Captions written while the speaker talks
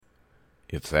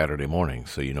It's Saturday morning,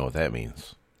 so you know what that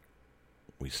means.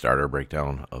 We start our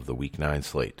breakdown of the Week 9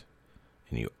 slate,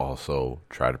 and you also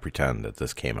try to pretend that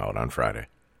this came out on Friday.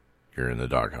 You're in the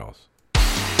Dawghouse.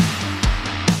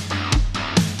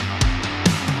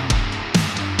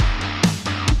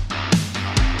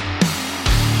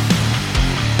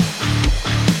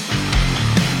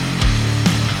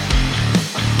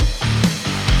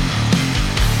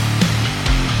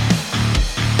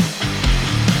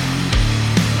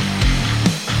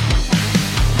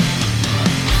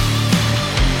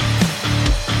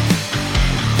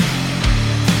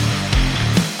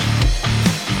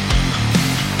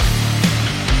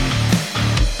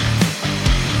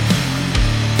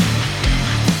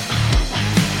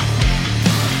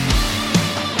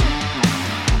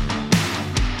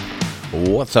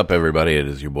 What's up, everybody? It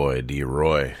is your boy, D.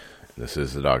 Roy. This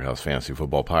is the Dawghouse Fantasy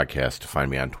Football Podcast.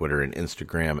 Find me on Twitter and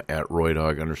Instagram at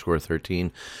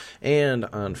RoyDog_13 and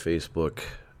on Facebook,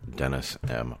 Dennis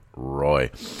M.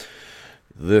 Roy.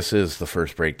 This is the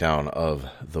first breakdown of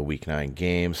the Week 9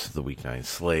 games, the Week 9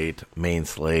 slate, main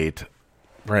slate.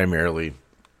 Primarily,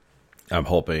 I'm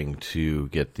hoping to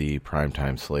get the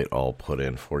primetime slate all put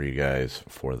in for you guys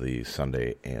for the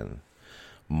Sunday and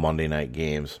Monday night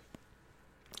games.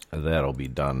 That'll be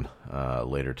done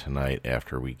later tonight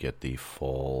after we get the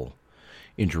full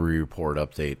injury report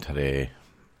update today.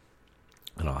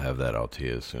 And I'll have that out to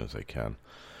you as soon as I can.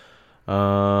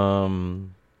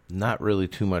 Not really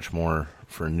too much more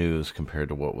for news compared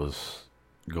to what was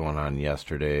going on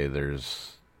yesterday.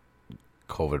 There's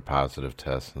COVID positive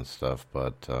tests and stuff,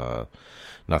 but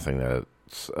nothing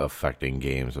that's affecting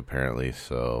games apparently.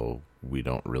 So we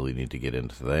don't really need to get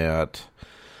into that.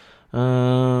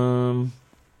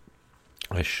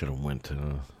 I should have went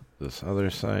to this other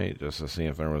site just to see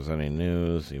if there was any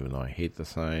news, even though I hate the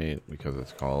site because it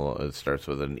starts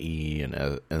with an E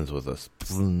and ends with a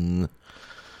spn.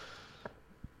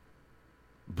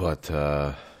 But,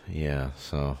 yeah,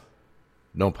 so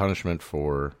no punishment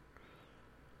for,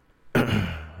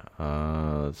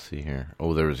 let's see here.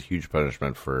 Oh, there was a huge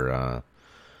punishment for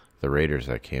the Raiders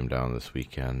that came down this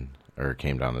week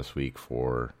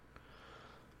for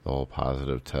the whole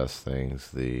positive test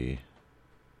things, the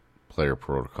player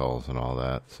protocols and all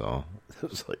that. So it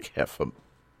was like $500,000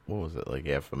 or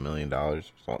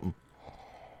something.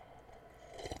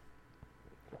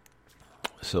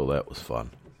 So that was fun.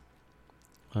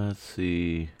 Let's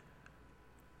see.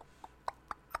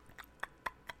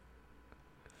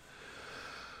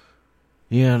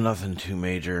 Yeah, nothing too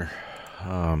major.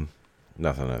 Nothing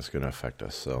that's going to affect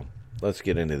us. So let's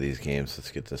get into these games.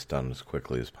 Let's get this done as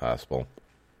quickly as possible.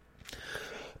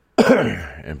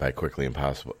 And by quickly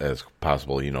as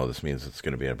possible, you know, this means it's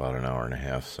going to be about an hour and a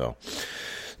half. So,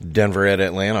 Denver at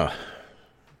Atlanta.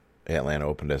 Atlanta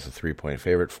opened as a 3-point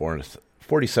favorite,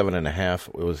 47.5.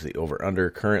 It was the over-under.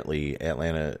 Currently,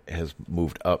 Atlanta has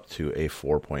moved up to a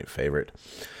 4-point favorite.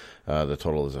 The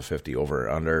total is a 50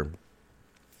 over-under.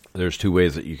 There's two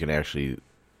ways that you can actually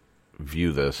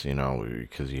view this, you know,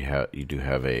 because you do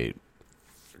have a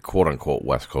quote-unquote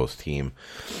West Coast team.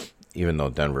 Even though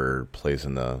Denver plays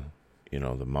in the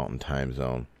Mountain Time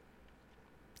Zone,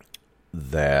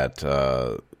 that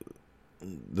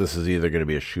this is either going to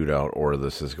be a shootout or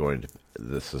this is going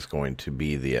to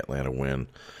be the Atlanta win.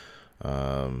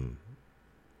 I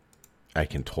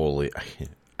can totally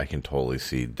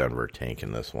see Denver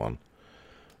tanking this one.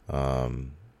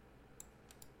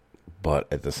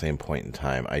 But at the same point in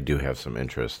time, I do have some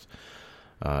interest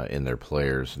in their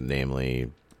players, namely,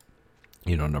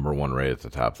 number one right at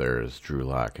the top there is Drew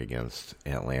Lock against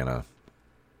Atlanta.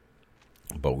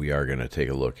 But we are going to take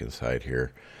a look inside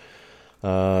here.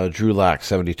 Drew Lock,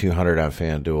 7,200 on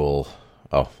FanDuel.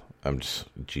 Oh,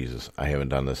 I haven't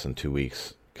done this in 2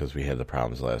 weeks because we had the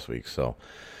problems last week. So,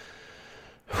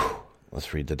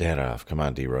 let's read the data off. Come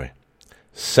on, D-Roy.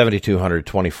 7,200,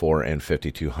 24, and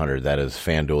 5,200. That is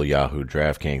FanDuel, Yahoo,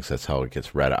 DraftKings. That's how it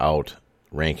gets read out.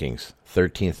 Rankings,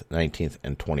 13th, 19th,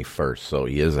 and 21st. So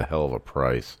he is a hell of a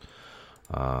price.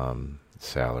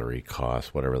 Salary,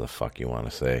 cost, whatever the fuck you want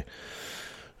to say.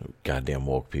 Goddamn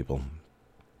woke people.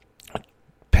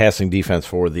 Passing defense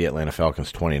for the Atlanta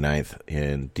Falcons, 29th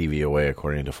in DVOA,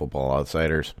 according to Football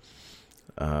Outsiders.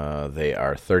 They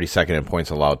are 32nd in points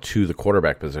allowed to the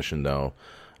quarterback position, though.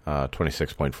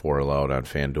 26.4 allowed on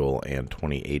FanDuel and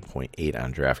 28.8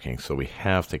 on DraftKings. So we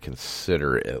have to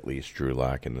consider at least Drew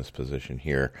Lock in this position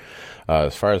here.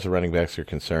 As far as the running backs are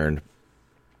concerned,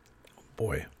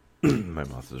 boy, my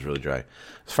mouth is really dry.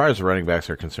 As far as the running backs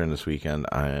are concerned this weekend,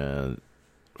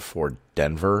 for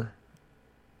Denver,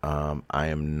 I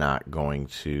am not going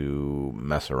to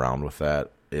mess around with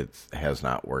that. It has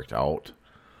not worked out.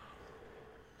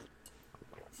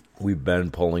 we've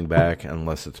been pulling back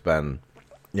unless it's been,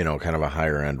 kind of a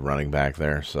higher-end running back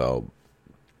there. So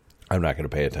I'm not going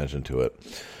to pay attention to it.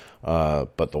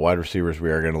 But the wide receivers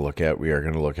we are going to look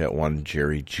at one,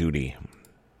 Jerry Jeudy.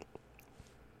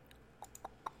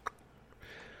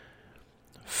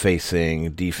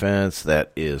 Facing defense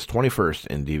that is 21st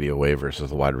in DVOA versus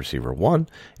the wide receiver 1,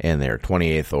 and they're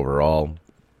 28th overall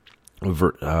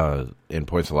in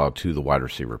points allowed to the wide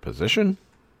receiver position.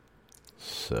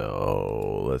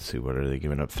 So let's see, what are they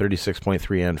giving up?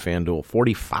 36.3 on FanDuel,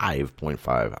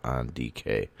 45.5 on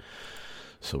DK.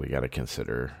 So we got to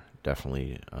consider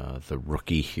definitely the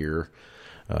rookie here,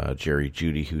 Jerry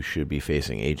Jeudy, who should be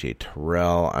facing AJ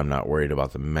Terrell. I'm not worried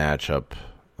about the matchup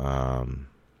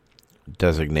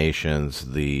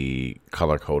designations, the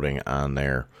color coding on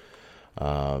there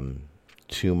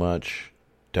too much.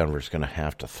 Denver's going to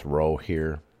have to throw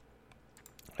here.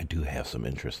 I do have some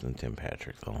interest in Tim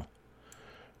Patrick, though.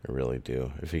 I really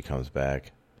do. If he comes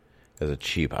back as a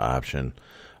cheap option.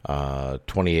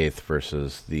 28th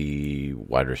versus the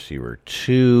wide receiver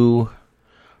 2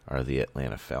 are the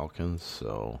Atlanta Falcons,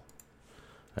 so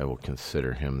I will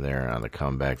consider him there on the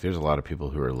comeback. There's a lot of people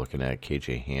who are looking at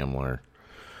KJ Hamler,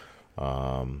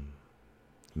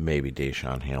 maybe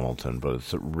Deshaun Hamilton, but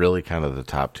it's really kind of the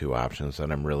top 2 options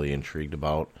that I'm really intrigued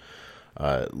about,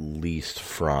 at least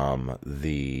from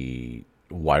the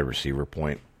wide receiver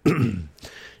point.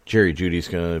 Jerry Jeudy's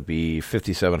going to be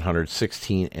 5,700,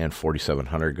 16, and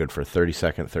 4,700. Good for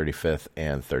 32nd, 35th,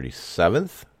 and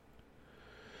 37th.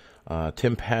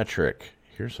 Tim Patrick.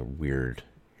 Here's a weird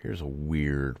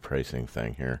pricing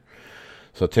thing here.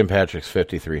 So Tim Patrick's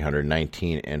 5,300,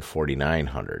 19, and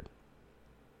 4,900.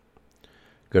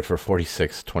 Good for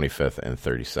 46th, 25th, and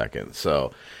 32nd.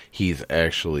 So he's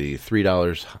actually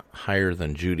 $3 higher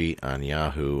than Jeudy on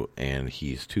Yahoo, and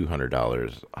he's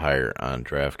 $200 higher on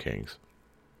DraftKings.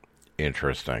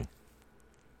 Interesting.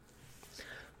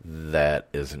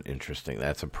 That's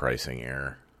a pricing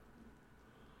error.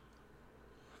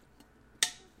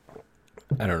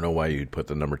 I don't know why you'd put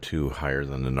the number 2 higher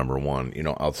than the number 1,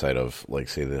 outside of, like,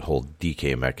 say, the whole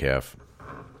DK Metcalf,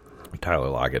 Tyler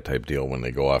Lockett type deal when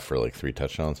they go off for, like, 3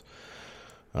 touchdowns.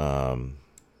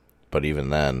 But even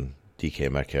then,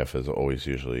 DK Metcalf is always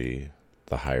usually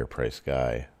the higher priced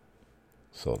guy.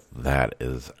 So that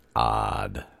is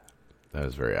odd. That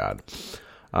is very odd.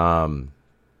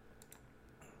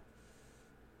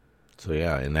 So,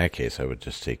 yeah, in that case, I would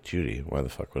just take Jeudy. Why the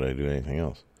fuck would I do anything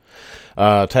else?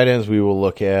 Tight ends we will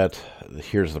look at.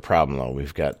 Here's the problem, though.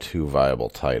 We've got 2 viable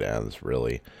tight ends,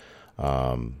 really.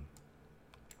 In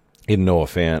Noah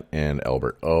Fant and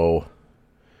Albert O.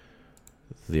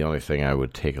 The only thing I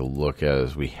would take a look at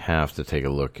is we have to take a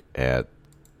look at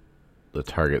the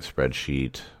target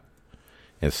spreadsheet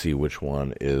and see which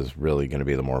one is really going to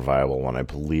be the more viable one. I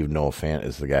believe Noah Fant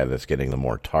is the guy that's getting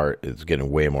it's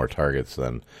getting way more targets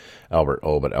than Albert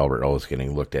O, but Albert O is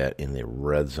getting looked at in the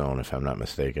red zone, if I'm not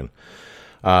mistaken.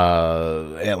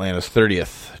 Atlanta's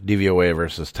 30th DVOA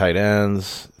versus tight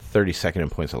ends, 32nd in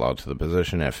points allowed to the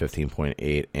position at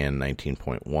 15.8 and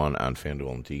 19.1 on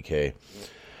FanDuel and DK.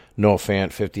 Noah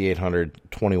Fant, 5,800,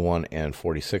 21, and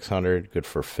 4,600. Good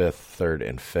for 5th, 3rd,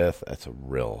 and 5th. That's a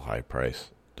real high price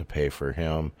to pay for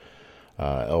him.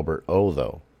 Albert O,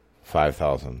 though,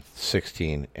 5,000,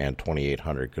 16, and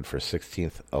 2,800. Good for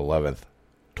 16th, 11th,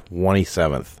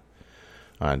 27th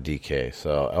on DK.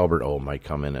 So Albert O might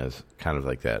come in as kind of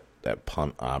like that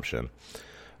punt option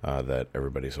that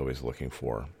everybody's always looking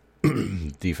for.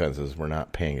 Defenses we're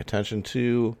not paying attention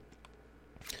to.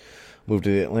 Move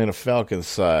to the Atlanta Falcons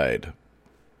side.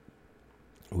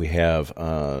 We have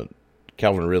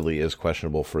Calvin Ridley is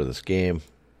questionable for this game,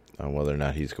 on whether or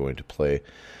not he's going to play,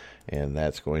 and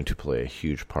that's going to play a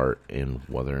huge part in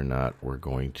whether or not we're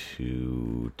going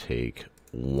to take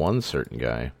one certain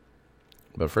guy.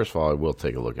 But first of all, I will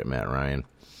take a look at Matt Ryan.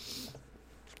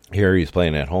 Here he's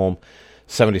playing at home,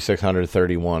 7,600,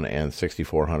 31, and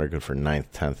 6,400, good for 9th,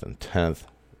 10th, and 10th.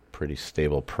 Pretty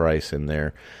stable price in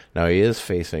there. Now he is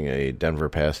facing a Denver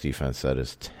pass defense that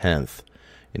is 10th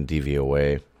in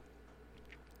DVOA.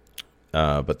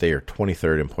 But they are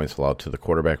 23rd in points allowed to the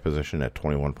quarterback position at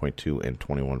 21.2 and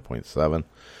 21.7.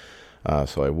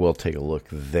 So I will take a look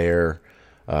there.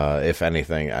 If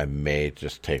anything, I may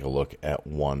just take a look at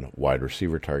one wide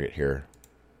receiver target here.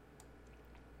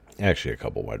 Actually, a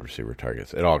couple wide receiver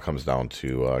targets. It all comes down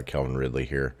to Calvin Ridley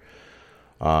here.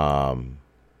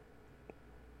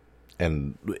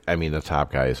 And, I mean, the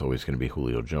top guy is always going to be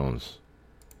Julio Jones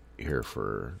here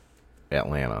for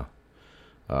Atlanta.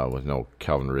 With no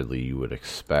Calvin Ridley, you would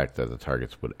expect that the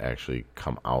targets would actually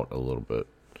come out a little bit,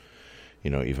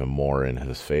 even more in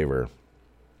his favor.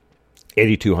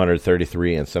 8,200,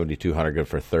 33, and 7,200 good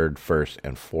for third, first,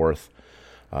 and fourth.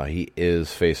 He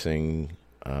is facing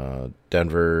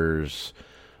Denver's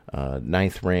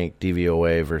ninth ranked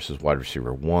DVOA versus wide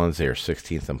receiver ones. They are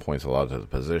 16th in points allowed to the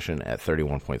position at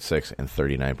 31.6 and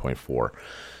 39.4.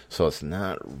 So it's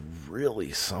not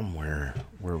really somewhere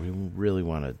where we really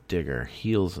want to dig our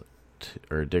heels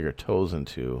or dig our toes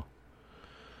into.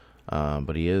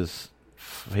 But he is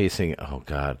facing, oh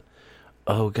God,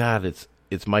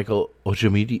 it's Michael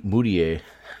Ojemudia.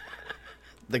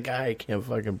 The guy I can't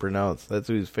fucking pronounce. That's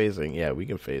who he's facing. Yeah, we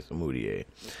can face Ojemudia.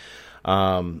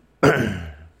 But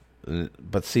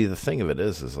see, the thing of it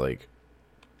is like,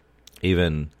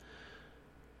 even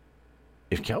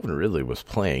if Calvin Ridley was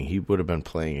playing, he would have been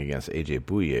playing against A.J.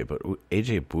 Bouye, but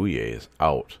A.J. Bouye is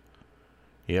out.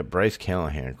 You got Bryce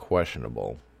Callahan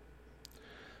questionable.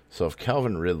 So if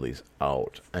Calvin Ridley's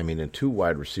out, I mean, in two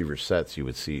wide receiver sets, you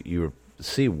would see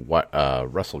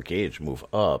Russell Gage move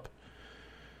up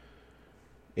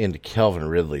into Calvin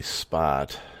Ridley's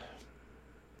spot.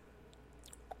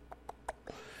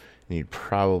 And you'd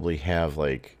probably have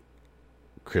like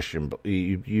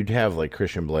you'd have like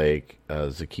Christian Blake,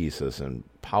 Zakesis, and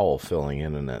Powell filling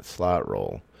in that slot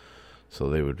role. So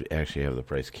they would actually have the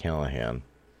Bryce Callahan.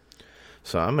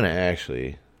 So I'm going to I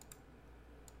should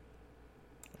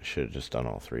have just done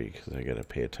all three because I got to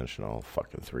pay attention to all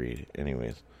fucking three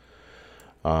anyways.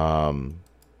 I'm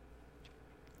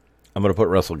going to put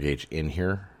Russell Gage in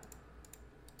here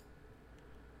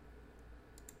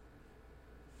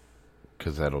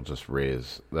because that'll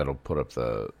put up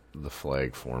the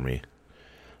flag for me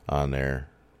on there.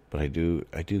 But I do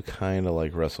kind of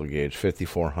like Russell Gage.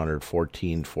 5,400,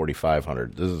 14,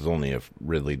 4,500. This is only if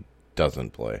Ridley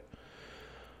doesn't play.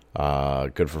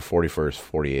 Good for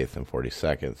 41st, 48th, and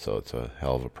 42nd, so it's a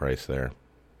hell of a price there.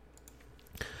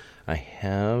 I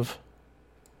have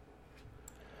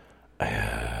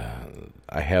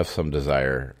some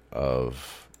desire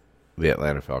of the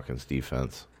Atlanta Falcons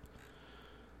defense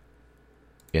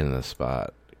in this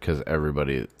spot because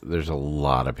there's a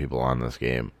lot of people on this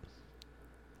game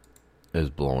is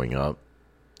blowing up,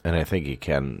 and I think it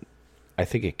can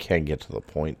get to the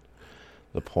point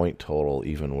total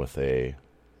even with a.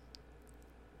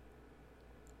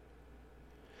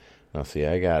 Now see,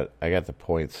 I got the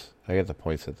points. I got the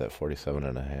points at that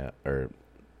 47.5 or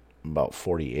about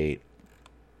 48.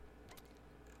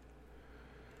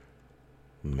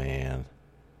 Man,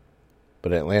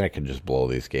 but Atlanta can just blow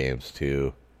these games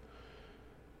too.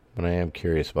 But I am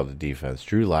curious about the defense.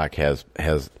 Drew Lock has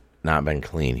not been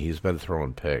clean. He's been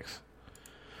throwing picks.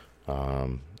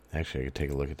 Actually, I could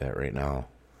take a look at that right now.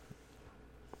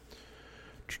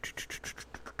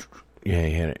 Yeah,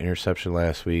 he had an interception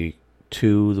last week.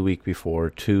 2 the week before.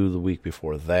 2 the week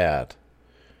before that.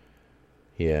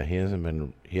 Yeah, he hasn't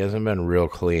been real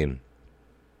clean.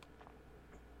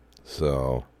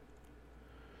 So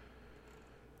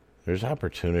there's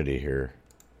opportunity here.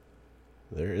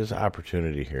 There is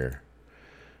opportunity here.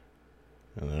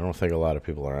 And I don't think a lot of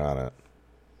people are on it.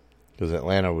 Because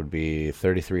Atlanta would be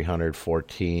 3,300,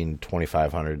 14,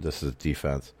 2,500. This is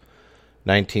defense.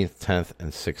 19th, 10th,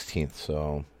 and 16th.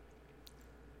 So,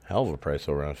 hell of a price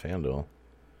over on FanDuel.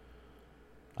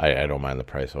 I don't mind the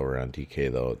price over on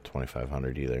DK, though, at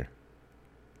 2,500 either.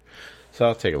 So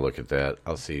I'll take a look at that.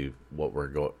 I'll see what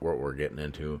we're getting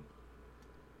into.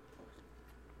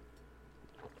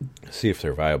 See if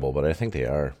they're viable, but I think they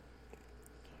are.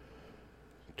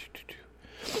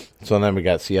 So then we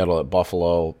got Seattle at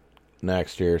Buffalo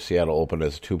next year. Seattle opened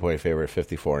as a 2-point favorite.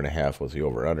 54.5 was the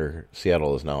over-under.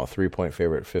 Seattle is now a 3-point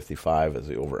favorite. 55 is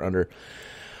the over-under.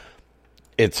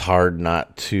 It's hard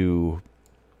not to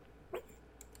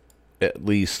at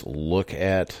least look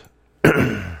at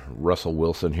Russell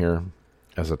Wilson here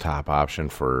as a top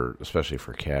option especially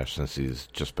for cash, since he's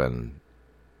just been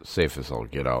safe as all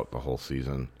get out the whole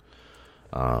season.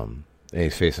 And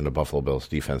he's facing the Buffalo Bills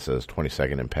defense as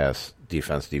 22nd in pass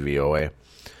defense DVOA.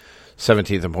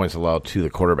 17th in points allowed to the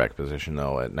quarterback position,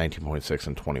 though, at 19.6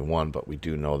 and 21. But we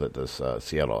do know that this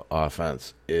Seattle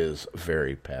offense is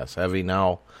very pass-heavy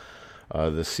now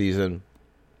this season.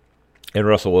 And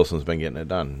Russell Wilson's been getting it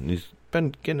done. He's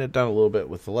been getting it done a little bit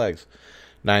with the legs.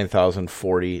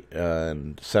 9,040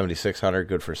 and 7,600,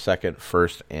 good for second,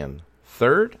 first, and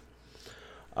third.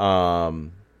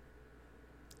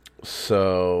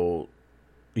 So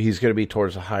he's going to be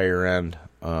towards the higher end,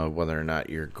 whether or not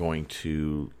you're going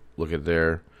to look at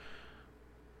there.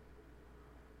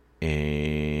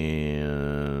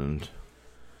 And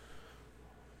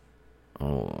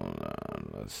hold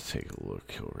on, let's take a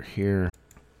look over here.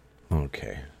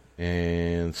 Okay.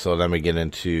 And so then we get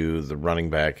into the running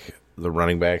backs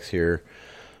here.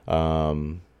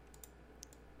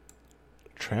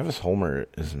 Travis Homer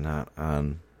is not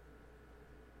on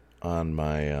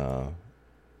my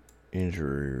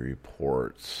injury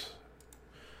reports.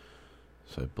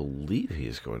 So I believe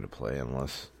he's going to play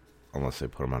unless they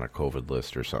put him on a COVID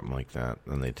list or something like that.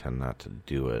 Then they tend not to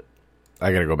do it.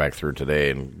 I got to go back through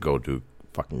today and go do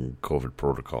fucking COVID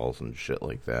protocols and shit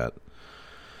like that,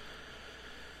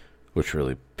 which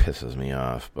really pisses me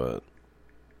off, but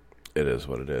it is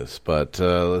what it is. But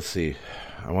let's see.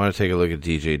 I want to take a look at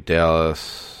DJ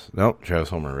Dallas. Nope, Travis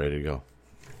Homer ready to go.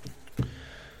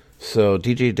 So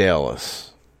DJ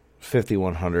Dallas,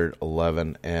 5,100,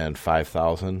 11, and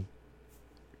 5,000.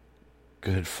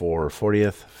 Good for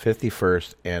 40th,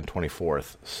 51st, and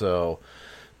 24th. So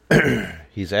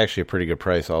he's actually a pretty good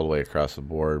price all the way across the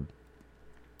board,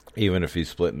 even if he's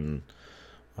splitting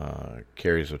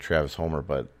carries with Travis Homer.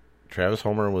 But Travis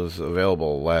Homer was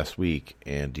available last week,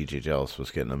 and DJ Dallas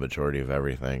was getting the majority of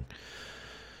everything.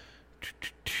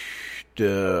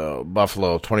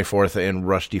 Buffalo, 24th in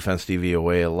rush defense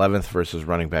DVOA, 11th versus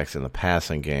running backs in the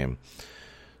passing game,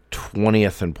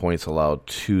 20th in points allowed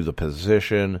to the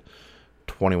position,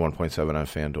 21.7 on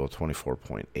FanDuel,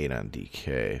 24.8 on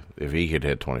DK. If he could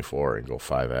hit 24 and go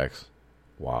 5X,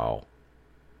 wow.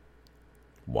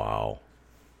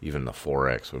 Even the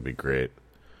 4X would be great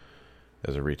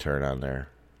as a return on there.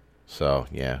 So,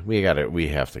 yeah, we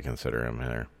have to consider him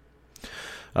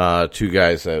there. Two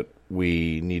guys that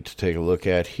we need to take a look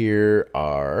at here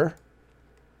are,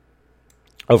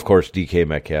 of course, DK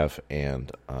Metcalf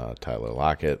and Tyler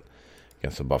Lockett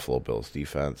against the Buffalo Bills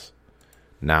defense.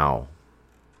 Now,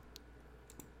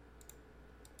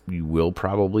 you will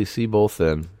probably see both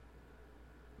in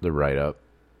the write-up.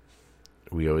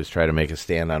 We always try to make a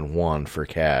stand on one for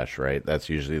cash, right? That's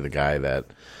usually the guy that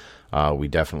we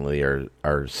definitely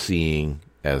are seeing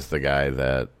as the guy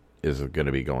that is going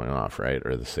to be going off, right?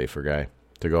 Or the safer guy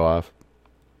to go off.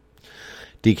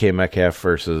 DK Metcalf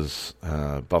versus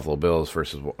Buffalo Bills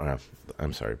versus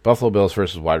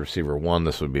wide receiver 1.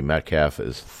 This would be Metcalf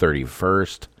is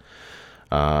 31st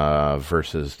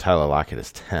versus Tyler Lockett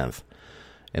is 10th.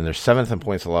 And they're 7th in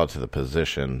points allowed to the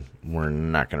position. We're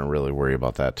not going to really worry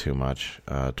about that too much.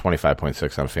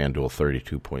 25.6 on FanDuel,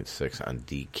 32.6 on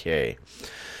DK.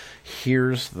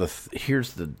 Here's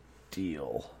the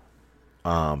deal.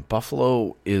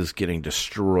 Buffalo is getting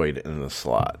destroyed in the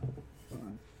slot.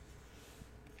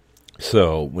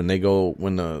 So when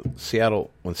Seattle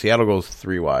goes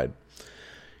 3 wide,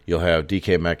 you'll have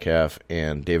DK Metcalf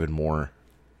and David Moore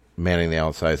manning the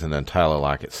outsides, and then Tyler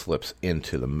Lockett slips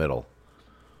into the middle.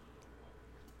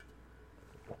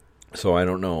 So I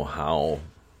don't know how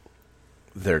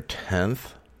they're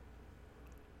 10th.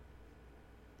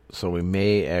 So we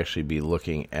may actually be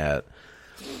looking at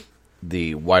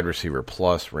the wide receiver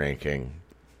plus ranking,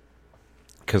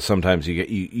 because sometimes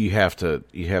you have to.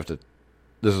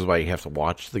 This is why you have to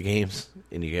watch the games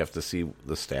and you have to see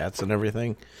the stats and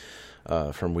everything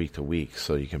from week to week,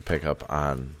 so you can pick up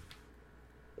on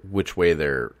which way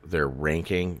they're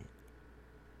ranking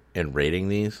and rating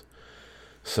these.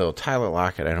 So Tyler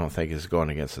Lockett, I don't think, is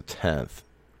going against the 10th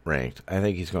ranked. I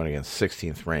think he's going against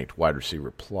 16th ranked wide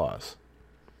receiver plus,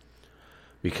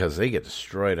 because they get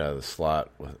destroyed out of the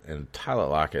slot. And Tyler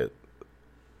Lockett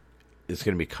is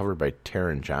going to be covered by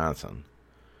Taron Johnson,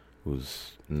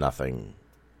 who's nothing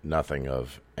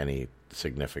of any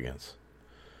significance.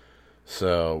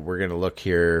 So we're going to look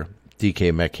here.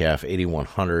 DK Metcalf,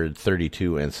 8,100,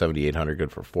 32, and 7,800,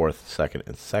 good for 4th, 2nd,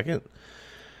 and 2nd.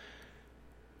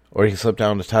 Or you can slip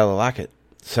down to Tyler Lockett,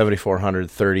 7,400,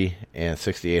 30, and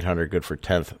 6,800, good for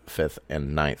 10th, 5th,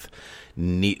 and 9th.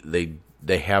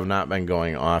 They have not been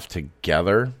going off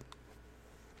together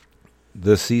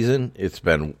this season. It's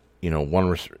been,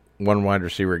 one wide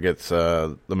receiver gets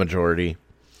the majority,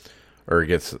 or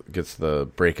gets the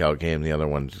breakout game. The other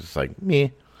one's just like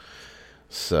me.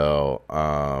 So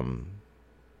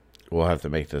we'll have to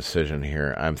make the decision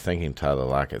here. I'm thinking Tyler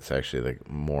Lockett's actually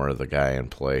more of the guy in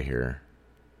play here,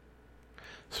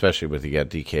 especially with you got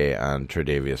DK on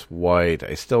Tre'Davious White.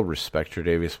 I still respect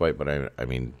Tre'Davious White, but I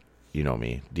mean, you know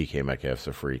me, DK Metcalf's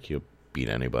a freak. He'll beat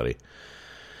anybody.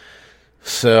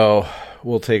 So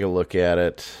we'll take a look at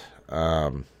it.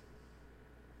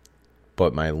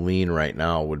 But my lean right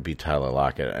now would be Tyler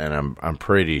Lockett, and I'm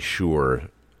pretty sure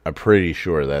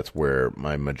that's where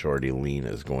my majority lean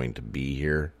is going to be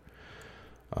here.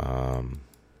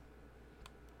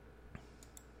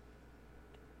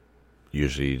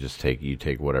 Usually you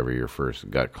take whatever your first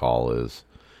gut call is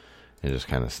and just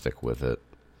kind of stick with it.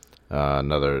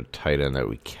 Another tight end that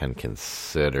we can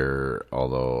consider,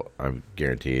 although I'm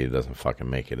guaranteed he doesn't fucking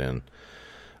make it in,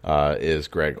 is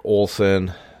Greg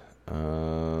Olsen.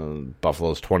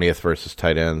 Buffalo's 20th versus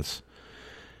tight ends.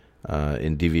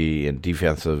 In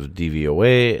defensive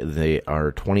DVOA, they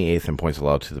are 28th in points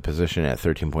allowed to the position at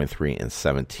 13.3 and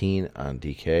 17 on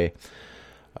DK.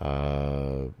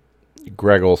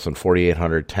 Greg Olson,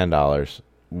 4,800, $10,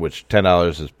 which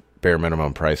 $10 is bare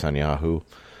minimum price on Yahoo.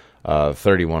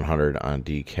 3,100 on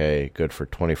DK, good for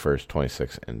 21st,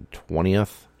 26th, and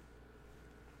 20th.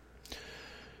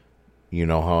 You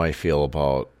know how I feel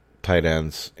about tight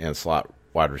ends and slot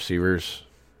wide receivers.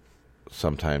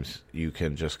 Sometimes you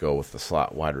can just go with the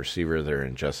slot wide receiver. They're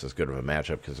in just as good of a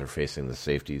matchup because they're facing the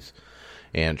safeties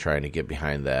and trying to get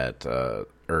behind that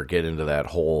or get into that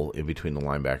hole in between the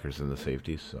linebackers and the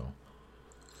safeties. So,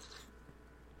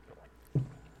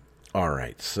 all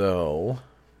right, so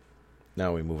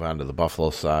now we move on to the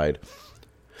Buffalo side.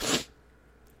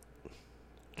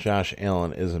 Josh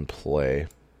Allen is in play,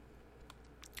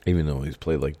 even though he's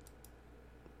played like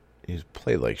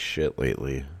shit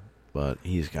lately. But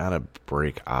he's got to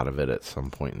break out of it at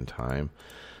some point in time.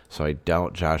 So I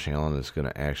doubt Josh Allen is going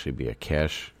to actually be a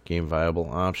cash game viable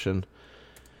option,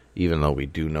 even though we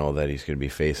do know that he's going to be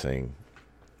facing,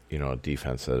 a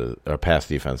defense pass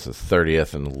defense that's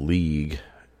 30th in the league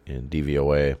in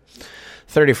DVOA,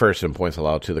 31st in points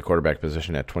allowed to the quarterback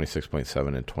position at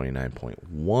 26.7 and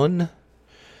 29.1.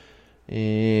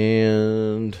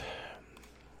 And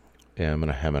yeah, I'm going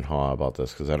to hem and haw about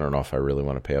this because I don't know if I really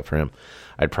want to pay up for him.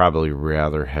 I'd probably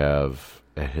rather have,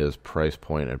 at his price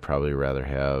point, I'd probably rather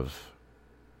have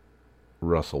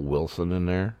Russell Wilson in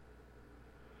there,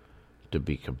 to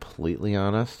be completely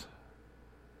honest.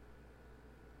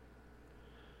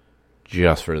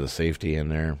 Just for the safety in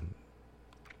there.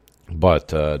 But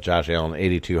Josh Allen,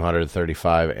 8,200,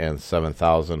 35, and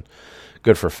 7,000.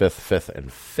 Good for 5th, and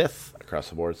 5th across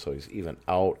the board, so he's even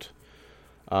out.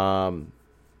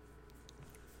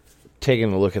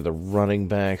 Taking a look at the running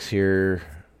backs here,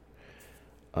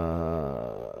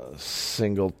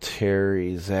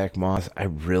 Singletary, Zach Moss, I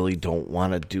really don't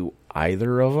want to do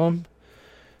either of them.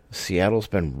 Seattle's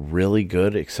been really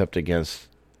good except against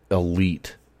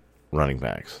elite running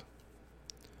backs.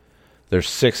 They're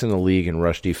 6th in the league in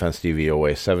rush defense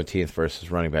DVOA, 17th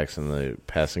versus running backs in the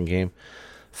passing game,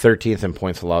 13th in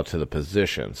points allowed to the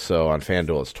position. So on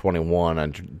FanDuel it's 21,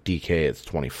 on DK it's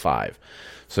 25.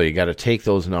 So you got to take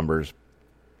those numbers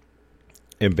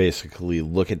and basically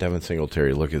look at Devin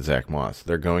Singletary, look at Zach Moss.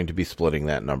 They're going to be splitting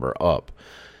that number up.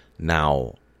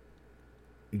 Now,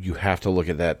 you have to look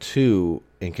at that too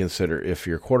and consider if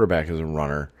your quarterback is a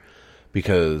runner,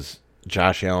 because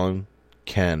Josh Allen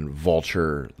can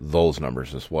vulture those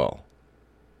numbers as well.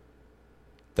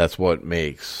 That's what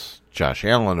makes Josh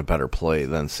Allen a better play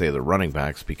than, say, the running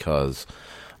backs, because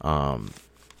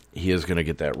he is going to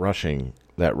get that rushing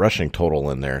total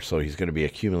in there, so he's going to be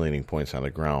accumulating points on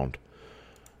the ground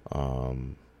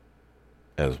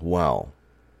as well.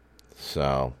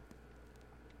 So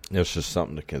it's just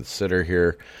something to consider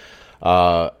here.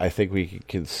 I think we could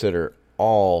consider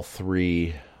all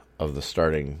three of the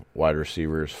starting wide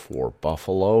receivers for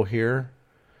Buffalo here.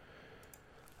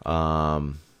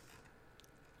 And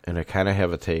I kind of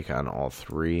have a take on all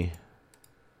three.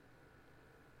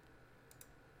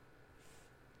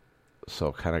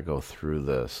 So kind of go through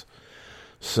this.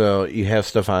 So you have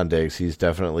Stephon Diggs. He's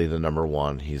definitely the number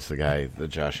one. He's the guy that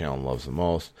Josh Allen loves the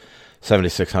most.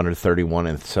 7,600, 31,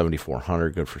 and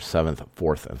 7,400. Good for 7th,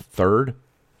 4th, and 3rd.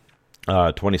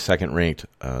 22nd ranked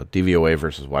DVOA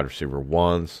versus wide receiver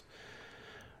ones.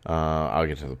 I'll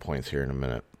get to the points here in a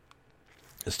minute.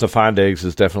 Stephon Diggs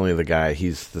is definitely the guy.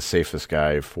 He's the safest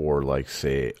guy for, like,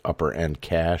 say, upper end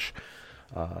cash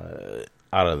out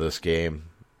of this game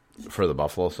for the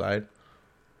Buffalo side.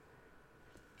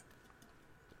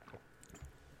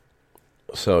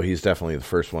 So he's definitely the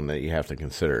first one that you have to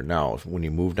consider. Now, when you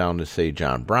move down to, say,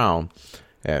 John Brown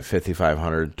at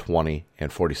 5,500, 20,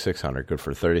 and 4,600, good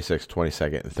for 36th,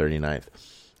 22nd, and 39th.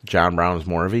 John Brown is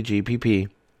more of a GPP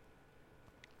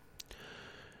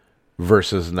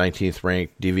versus 19th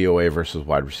ranked DVOA versus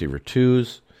wide receiver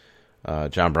twos.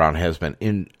 John Brown has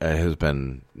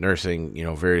been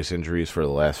nursing, various injuries for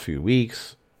the last few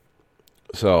weeks.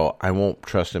 So I won't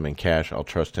trust him in cash. I'll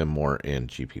trust him more in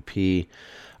GPP.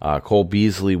 Cole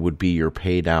Beasley would be your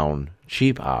pay down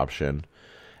cheap option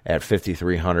at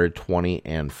 5,300, 20,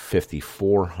 and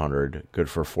 5,400. Good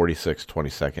for 46th,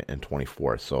 22nd, and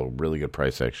 24th. So really good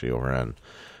price actually over on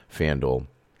FanDuel.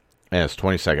 And it's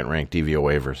 22nd ranked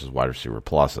DVOA versus wide receiver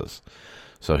pluses.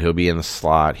 So he'll be in the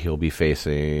slot. He'll be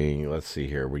facing, let's see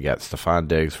here, we got Stephon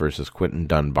Diggs versus Quentin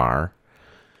Dunbar.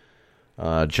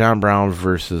 John Brown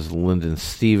versus Lyndon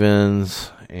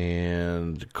Stevens,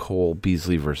 and Cole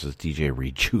Beasley versus DJ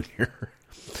Reed Jr.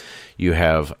 You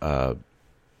have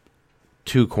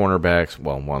two cornerbacks.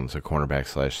 Well, one's a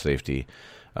cornerback / safety.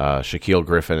 Shaquille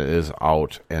Griffin is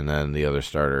out, and then the other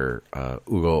starter,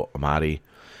 Ugo Amadi,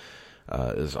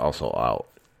 is also out.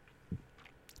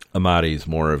 Amadi's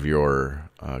more of your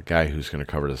guy who's going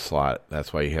to cover the slot.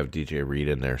 That's why you have DJ Reed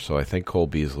in there. So I think Cole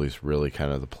Beasley's really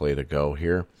kind of the play to go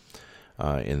here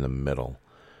in the middle.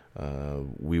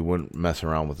 We wouldn't mess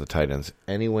around with the tight ends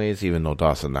anyways, even though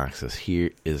Dawson Knox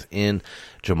is in.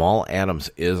 Jamal Adams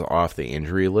is off the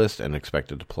injury list and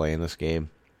expected to play in this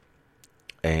game.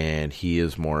 And he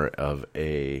is more of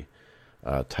a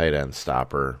tight end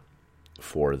stopper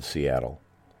for Seattle.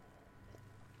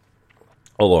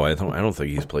 Although I don't think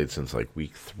he's played since like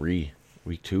week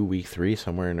 2, week 3,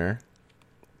 somewhere in there.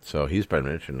 So he's been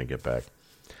itching to get back.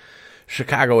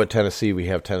 Chicago at Tennessee. We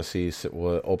have Tennessee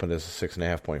opened as a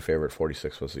 6.5-point favorite.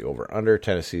 46 was the over/under.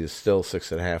 Tennessee is still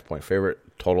 6.5-point favorite.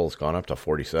 Total has gone up to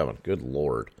 47. Good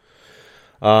Lord.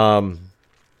 Do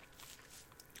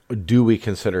we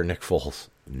consider Nick Foles?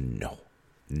 No.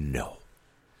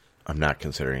 I'm not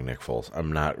considering Nick Foles.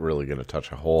 I'm not really going to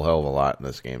touch a whole hell of a lot in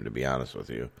this game, to be honest with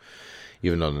you.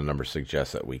 Even though the numbers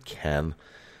suggest that we can.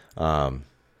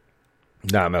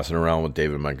 Not messing around with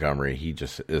David Montgomery. He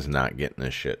just is not getting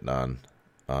this shit done.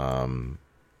 I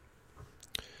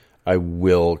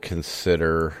will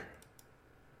consider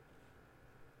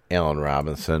Allen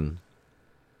Robinson.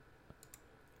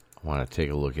 I want to take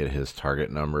a look at his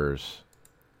target numbers.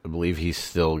 I believe he's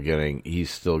still getting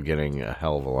a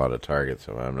hell of a lot of targets,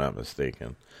 if I'm not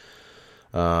mistaken.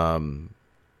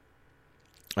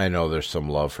 I know there's some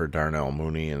love for Darnell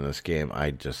Mooney in this game.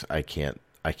 I can't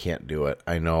do it.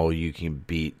 I know you can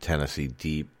beat Tennessee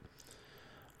deep.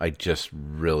 I just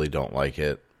really don't like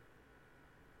it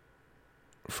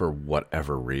for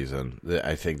whatever reason.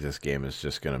 I think this game is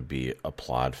just going to be a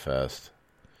plod fest.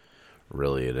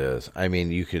 Really, it is. I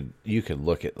mean, you could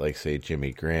look at, like, say,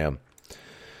 Jimmy Graham,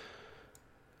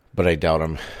 but I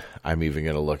doubt I'm even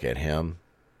going to look at him.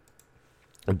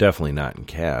 Definitely not in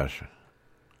cash.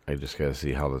 I just got to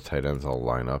see how the tight ends all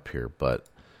line up here, but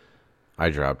I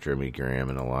dropped Jimmy Graham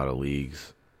in a lot of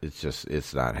leagues.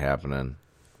 It's not happening.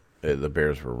 The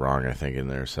Bears were wrong, I think, in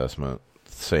their assessment,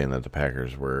 saying that the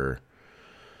Packers were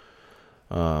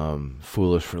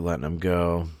foolish for letting him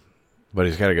go. But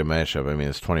he's got a good matchup. I mean,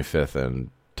 it's 25th in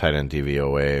tight end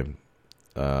DVOA,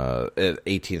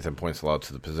 18th in points allowed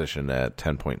to the position at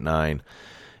 10.9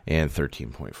 and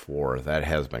 13.4. That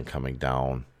has been coming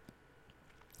down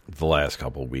the last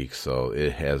couple of weeks, so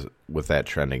it has, with that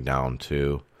trending down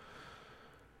too.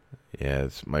 Yeah,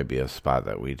 it might be a spot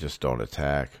that we just don't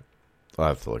attack. I'll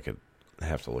have to look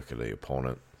at the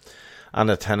opponent. On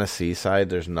the Tennessee side,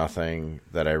 there's nothing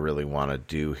that I really want to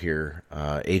do here.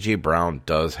 A.J. Brown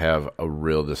does have a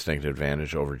real distinct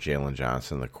advantage over Jalen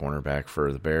Johnson, the cornerback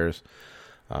for the Bears,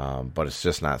 but it's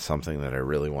just not something that I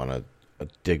really want to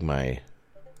dig my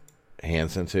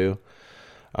hands into.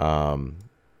 And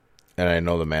I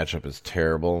know the matchup is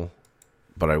terrible,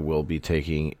 but I will be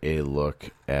taking a look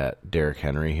at Derrick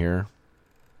Henry here.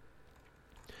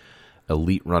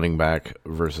 Elite running back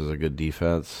versus a good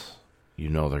defense. You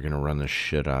know they're going to run the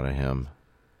shit out of him.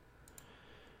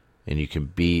 And you can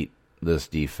beat this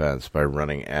defense by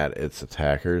running at its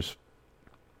attackers.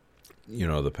 You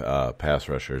know, the pass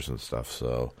rushers and stuff.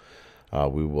 So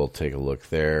we will take a look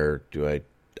there.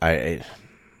 I'm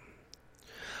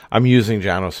using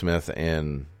Jonnu Smith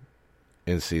in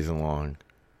season long,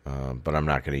 but I'm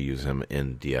not going to use him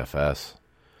in DFS.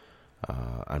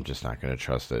 I'm just not going to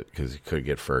trust it because he could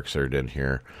get Ferksered in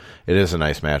here. It is a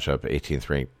nice matchup. 18th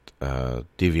ranked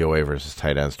DVOA versus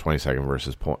tight ends, 22nd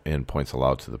versus in points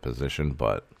allowed to the position,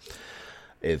 but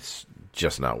it's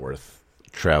just not worth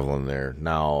traveling there.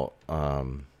 Now,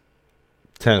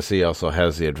 Tennessee also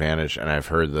has the advantage, and I've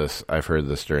heard this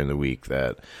during the week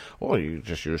that, you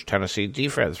just use Tennessee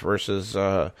defense versus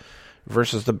the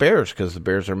Bears because the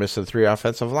Bears are missing 3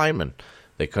 offensive linemen.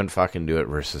 They couldn't fucking do it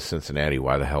versus Cincinnati.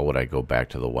 Why the hell would I go back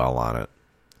to the well on it?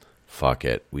 Fuck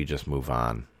it. We just move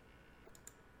on.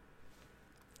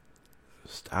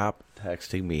 Stop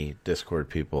texting me, Discord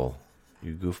people.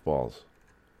 You goofballs.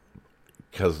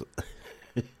 Because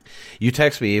you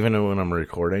text me even when I'm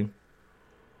recording.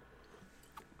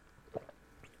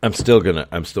 I'm still gonna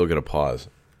pause,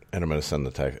 and I'm gonna send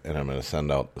the text, and I'm gonna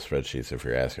send out the spreadsheets if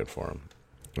you're asking for them.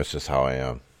 That's just how I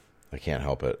am. I can't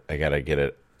help it. I gotta get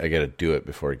it. I gotta do it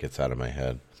before it gets out of my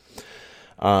head.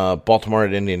 Baltimore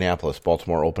at Indianapolis.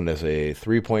 Baltimore opened as a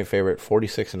 3-point favorite,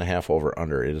 46.5 over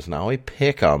under. It is now a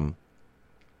pick-em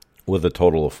with a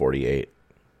total of 48.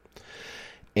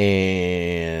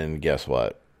 And guess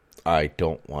what? I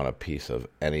don't want a piece of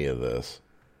any of this.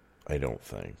 I don't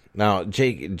think. Now,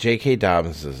 J.K.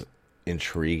 Dobbins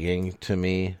intriguing to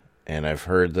me, and I've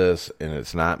heard this, and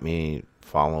it's not me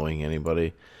following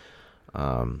anybody.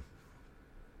 I'm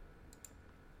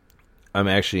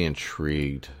actually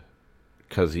intrigued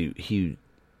because he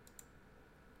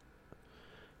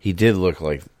did look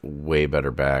like way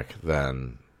better back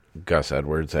than Gus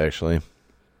Edwards, actually.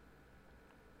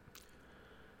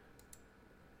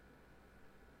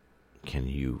 Can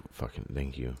you fucking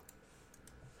thank you?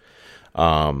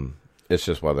 It's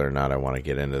just whether or not I want to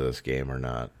get into this game or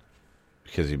not.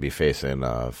 Because you'd be facing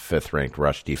 5th-ranked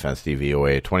rush defense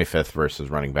DVOA, 25th versus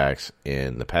running backs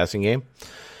in the passing game.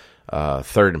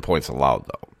 3rd in points allowed,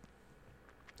 though.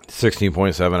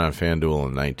 16.7 on FanDuel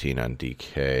and 19 on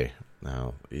DK.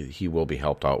 Now, he will be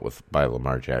helped out by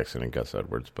Lamar Jackson and Gus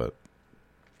Edwards, but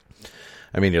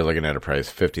I mean, you're looking at a price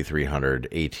 5,300,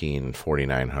 18,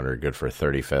 4,900, good for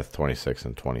 35th, 26,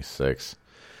 and 26.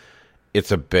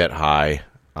 It's a bit high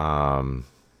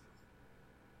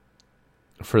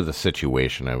for the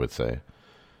situation, I would say.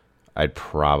 I'd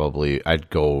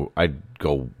go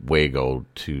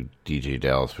to DJ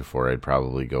Dallas before I'd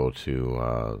probably go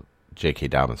to J.K.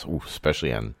 Dobbins,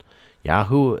 especially on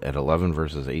Yahoo at 11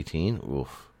 versus 18.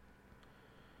 Oof.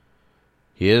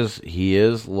 He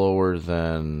is lower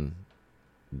than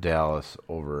Dallas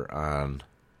over on,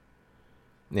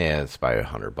 it's by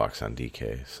 $100 on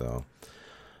DK. So,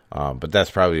 but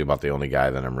that's probably about the only guy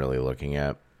that I'm really looking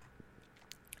at.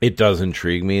 It does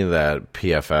intrigue me that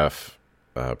PFF,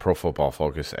 Pro Football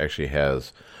Focus, actually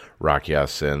has Rocky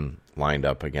Ya-Sin lined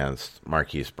up against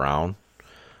Marquise Brown.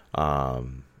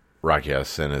 Rocky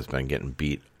Ya-Sin has been getting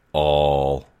beat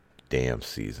all damn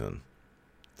season.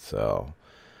 So,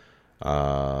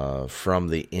 from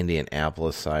the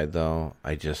Indianapolis side, though,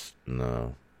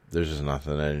 no. There's just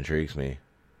nothing that intrigues me.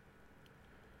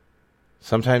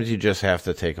 Sometimes you just have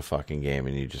to take a fucking game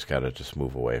and you just got to just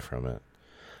move away from it.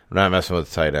 I'm not messing with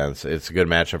the tight ends. It's a good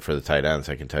matchup for the tight ends,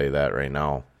 I can tell you that right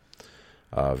now.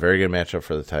 Very good matchup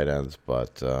for the tight ends,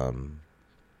 but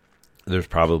there's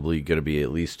probably going to be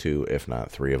at least 2, if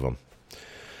not 3 of them.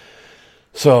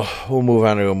 So we'll move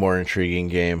on to a more intriguing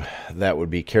game. That would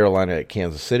be Carolina at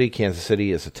Kansas City. Kansas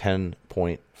City is a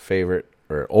 10-point favorite,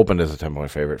 or opened as a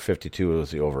 10-point favorite. 52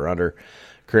 was the over-under.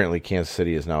 Currently, Kansas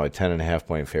City is now a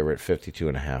 10.5-point favorite,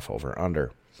 52.5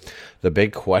 over-under. The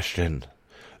big question,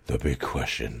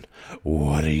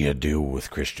 what do you do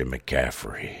with Christian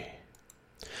McCaffrey?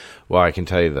 Well, I can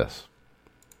tell you this.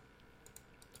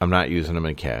 I'm not using him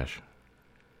in cash.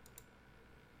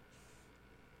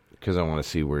 Because I want to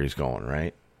see where he's going,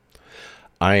 right?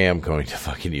 I am going to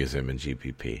fucking use him in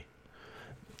GPP.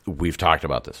 We've talked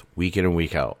about this week in and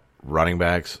week out. Running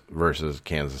backs versus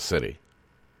Kansas City.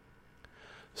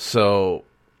 So,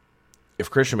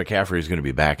 if Christian McCaffrey is going to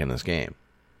be back in this game,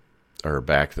 or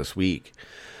back this week,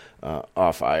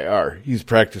 off IR, he's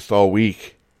practiced all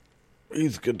week.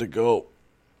 He's good to go.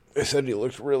 I said he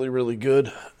looked really, really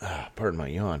good. Pardon my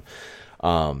yawn.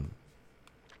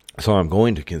 So I'm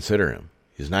going to consider him.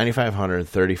 He's 9,500,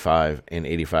 35, and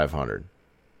 8,500.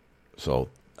 So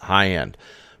high end.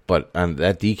 But on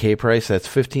that DK price, that's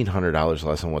 $1,500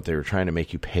 less than what they were trying to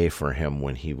make you pay for him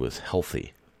when he was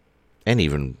healthy. And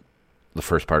even the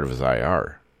first part of his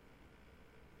IR.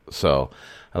 So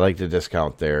I like the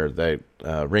discount there. The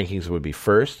rankings would be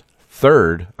first,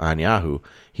 third on Yahoo.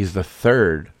 He's the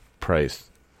third priced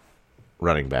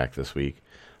running back this week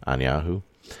on Yahoo.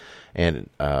 And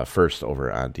first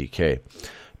over on DK.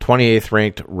 28th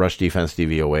ranked rush defense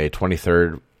DVOA,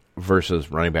 23rd versus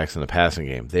running backs in the passing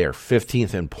game. They are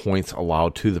 15th in points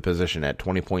allowed to the position at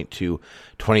 20.2,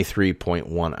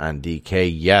 23.1 on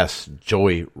DK. Yes,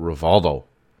 Joey Rivaldo.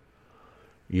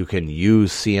 You can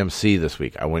use CMC this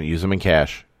week. I wouldn't use him in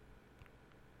cash.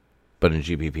 But in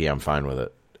GPP, I'm fine with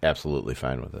it. Absolutely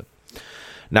fine with it.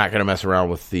 Not going to mess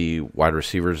around with the wide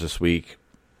receivers this week.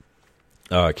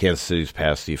 Kansas City's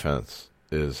pass defense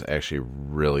is actually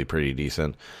really pretty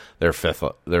decent. They're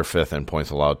fifth in points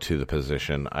allowed to the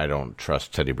position. I don't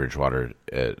trust Teddy Bridgewater.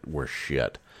 We're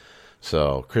shit.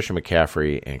 So Christian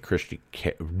McCaffrey and Christian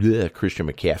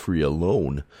McCaffrey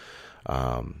alone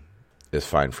is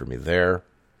fine for me there.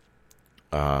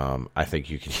 I think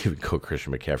you can even go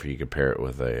Christian McCaffrey. You can pair it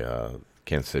with a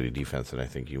Kansas City defense, and I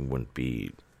think you wouldn't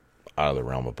be out of the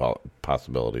realm of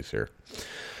possibilities here.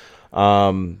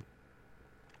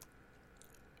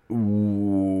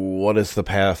 What is the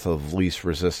path of least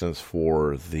resistance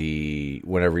for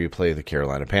whenever you play the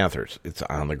Carolina Panthers? It's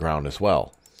on the ground as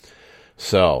well.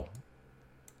 So,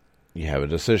 you have a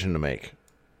decision to make.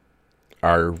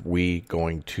 Are we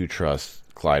going to trust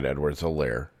Clyde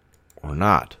Edwards-Helaire or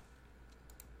not?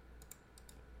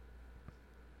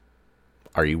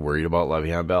 Are you worried about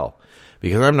Le'Veon Bell?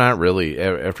 Because I'm not really,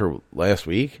 after last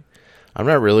week, I'm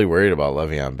not really worried about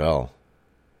Le'Veon Bell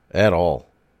at all.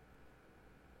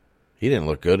 He didn't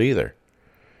look good either.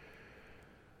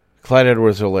 Clyde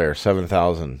Edwards-Helaire,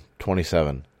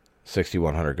 7,027,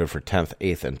 6,100. Good for 10th,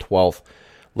 8th, and 12th.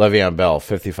 Le'Veon Bell,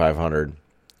 5,500,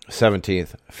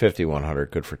 17th,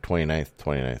 5,100. Good for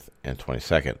 29th, and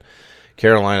 22nd.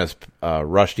 Carolina's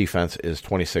rush defense is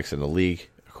 26th in the league,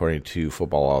 according to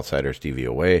Football Outsiders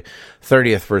DVOA.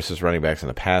 30th versus running backs in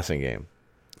the passing game.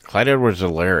 Clyde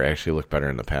Edwards-Helaire actually looked better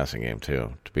in the passing game,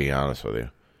 too, to be honest with you.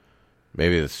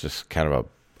 Maybe it's just kind of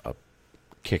a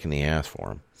kick in the ass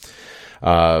for him.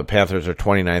 Panthers are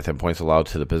 29th in points allowed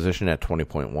to the position at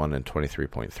 20.1 and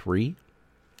 23.3.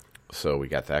 So we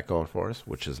got that going for us,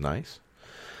 which is nice.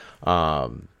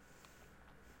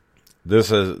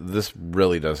 This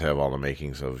really does have all the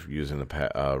makings of using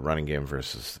the running game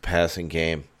versus the passing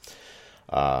game.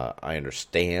 I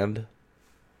understand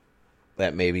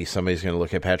that maybe somebody's going to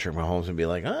look at Patrick Mahomes and be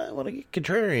like, I want to get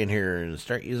contrarian here and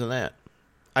start using that.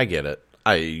 I get it.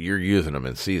 You're using them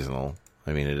in seasonal.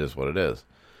 I mean, it is what it is.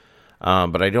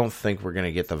 But I don't think we're going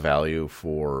to get the value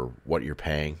for what you're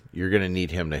paying. You're going to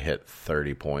need him to hit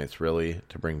 30 points, really,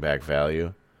 to bring back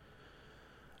value.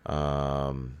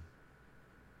 Yeah,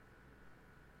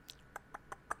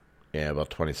 about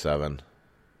 27.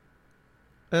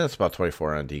 That's about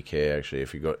 24 on DK, actually,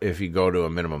 if you go to a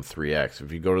minimum 3x.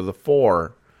 If you go to the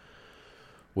 4,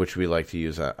 which we like to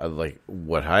use, like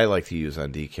what I like to use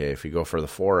on DK, if you go for the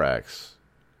 4x,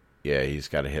 yeah, he's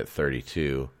got to hit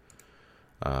 32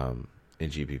 in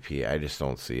GPP. I just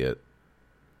don't see it.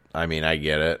 I mean, I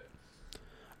get it.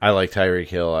 I like Tyreek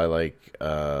Hill. I like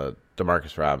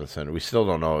Demarcus Robinson. We still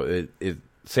don't know.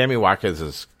 Sammy Watkins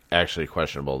is actually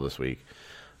questionable this week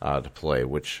to play,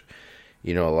 which,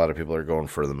 a lot of people are going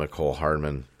for the McCole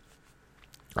Hardman.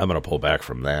 I'm going to pull back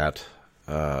from that.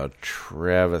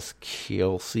 Travis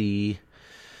Kelce.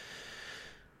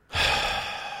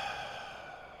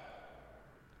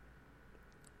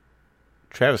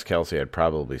 Travis Kelce I'd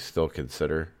probably still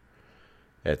consider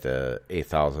at the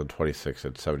 $8,026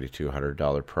 and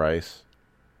 $7,200 price.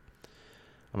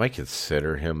 I might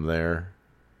consider him there,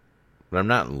 but I'm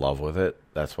not in love with it.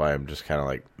 That's why I'm just kind of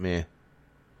like, meh.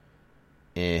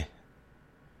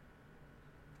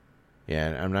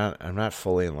 Yeah, I'm not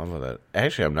fully in love with it.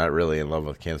 Actually, I'm not really in love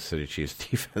with Kansas City Chiefs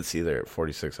defense either at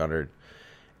 4,600,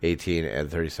 18 and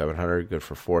 3,700. Good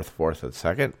for fourth, and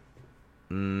second.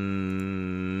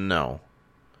 No.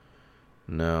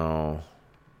 I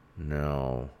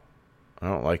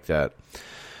don't like that.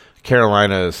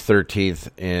 Carolina is 13th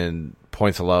in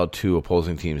points allowed to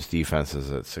opposing teams' defenses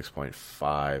at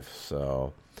 6.5.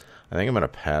 So I think I'm going to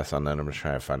pass on that. I'm going to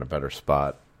try and find a better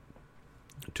spot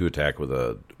to attack with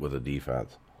a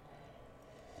defense.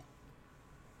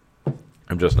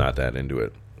 I'm just not that into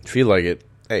it. If you like it,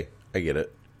 hey, I get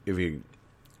it. If you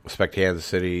expect Kansas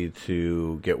City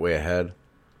to get way ahead,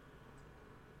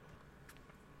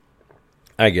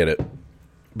 I get it.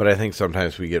 But I think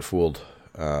sometimes we get fooled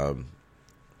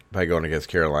by going against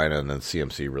Carolina, and then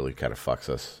CMC really kind of fucks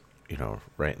us,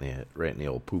 right in the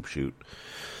old poop chute.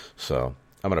 So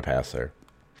I'm going to pass there.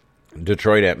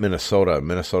 Detroit at Minnesota.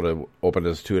 Minnesota opened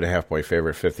as a 2.5-point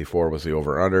favorite. 54 was the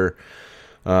over-under.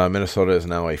 Minnesota is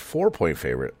now a 4-point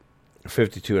favorite.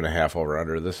 52.5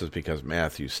 over-under. This is because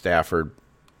Matthew Stafford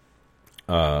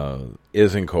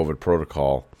is in COVID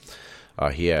protocol.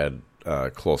 He had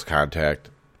close contact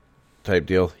type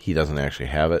deal. He doesn't actually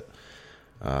have it.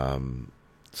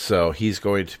 So he's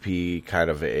going to be kind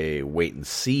of a wait and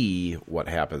see what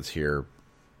happens here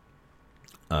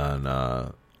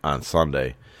on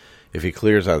Sunday. If he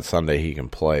clears on Sunday, he can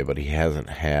play, but he hasn't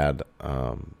had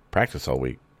practice all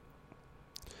week.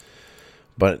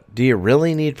 But do you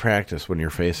really need practice when you're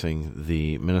facing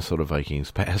the Minnesota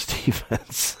Vikings pass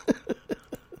defense?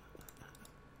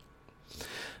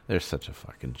 They're such a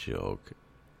fucking joke.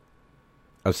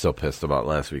 I'm still pissed about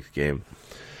last week's game.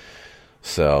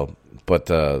 So, but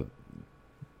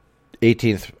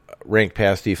 18th ranked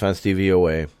pass defense,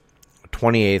 DVOA.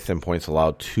 28th in points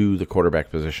allowed to the quarterback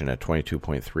position at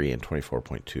 22.3 and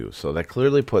 24.2. So that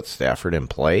clearly puts Stafford in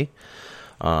play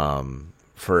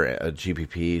for a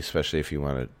GPP, especially if you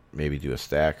want to maybe do a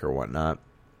stack or whatnot.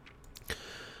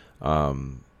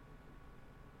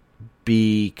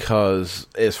 Because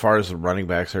as far as the running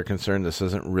backs are concerned, this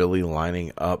isn't really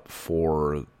lining up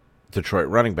for Detroit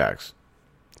running backs.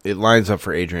 It lines up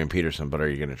for Adrian Peterson, but are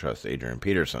you going to trust Adrian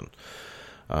Peterson?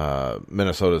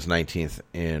 Minnesota's 19th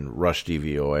in rush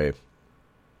DVOA,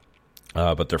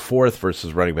 but they're 4th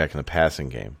versus running back in the passing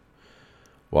game.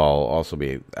 while also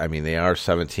they are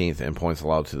 17th in points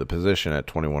allowed to the position at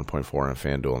 21.4 on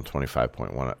FanDuel and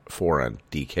 25.4 on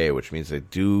DK, which means they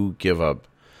do give up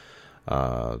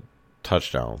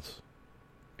touchdowns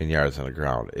in yards on the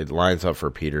ground. It lines up for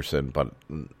Peterson, but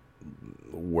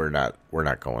we're not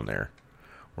going there.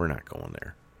 We're not going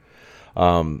there.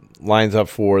 Lines up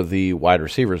for the wide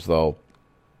receivers, though,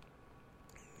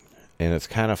 and it's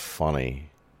kind of funny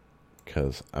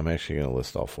because I'm actually going to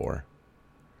list all four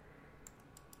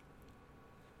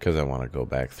because I want to go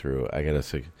back through.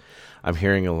 I'm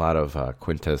hearing a lot of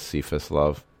Quintez Cephas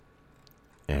love,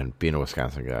 and being a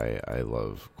Wisconsin guy, I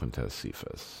love Quintez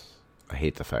Cephas. I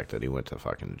hate the fact that he went to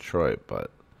fucking Detroit, but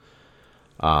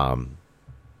a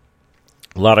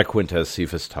lot of Quintez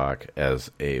Cephas talk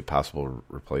as a possible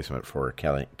replacement for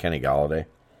Kenny Golladay.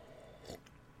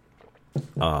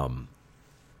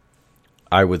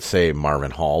 I would say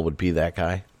Marvin Hall would be that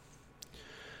guy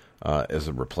as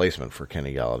a replacement for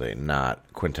Kenny Golladay, not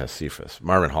Quintez Cephas.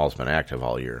 Marvin Hall's been active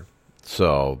all year,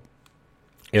 so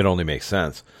it only makes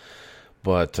sense.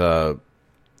 But so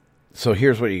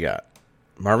here's what you got.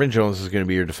 Marvin Jones is going to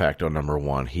be your de facto number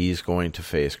one. He's going to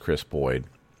face Chris Boyd.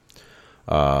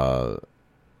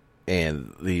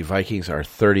 And the Vikings are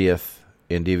 30th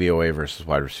in DVOA versus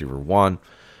wide receiver 1.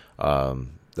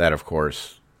 That, of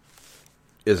course,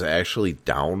 is actually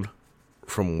down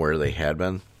from where they had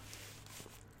been.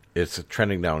 It's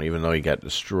trending down, even though he got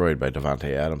destroyed by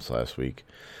Devontae Adams last week.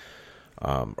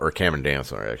 Or Cameron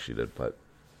Dantzler actually did. But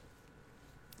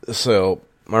so,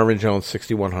 Marvin Jones,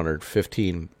 6,100,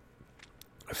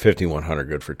 5,100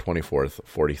 good for 24th,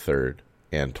 43rd,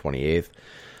 and 28th.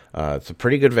 It's a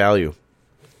pretty good value.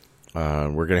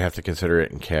 We're going to have to consider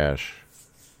it in cash.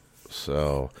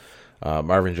 So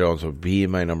Marvin Jones would be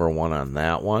my number one on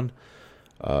that one.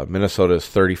 Minnesota is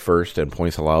 31st in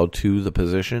points allowed to the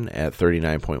position at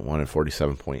 39.1 and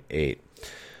 47.8.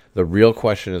 The real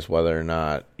question is whether or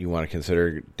not you want to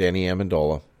consider Danny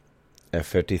Amendola at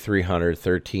 5,300,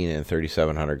 13, and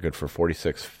 3,700, good for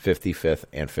 46th, 55th,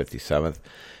 and 57th.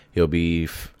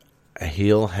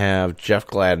 He'll have Jeff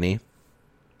Gladney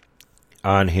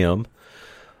on him.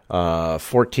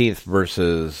 14th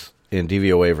versus in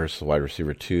DVOA versus wide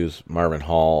receiver 2s. Marvin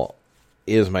Hall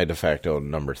is my de facto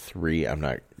number 3. I'm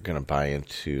not going to buy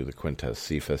into the Quintez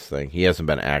Cephas thing. He hasn't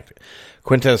been active.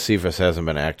 Quintez Cephas hasn't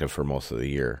been active for most of the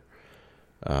year.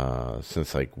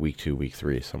 Since like week 2, week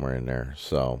 3, somewhere in there.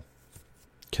 So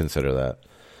consider that.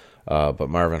 But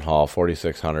Marvin Hall,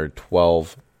 4,600,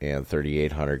 12, and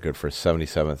 3,800, good for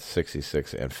 77th,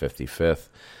 66th, and 55th.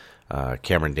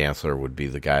 Cameron Dantzler would be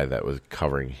the guy that was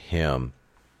covering him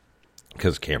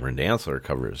because Cameron Dantzler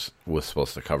was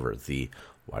supposed to cover the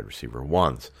wide receiver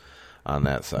 1s on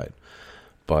that side.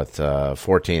 But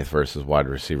 14th versus wide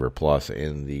receiver plus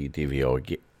in the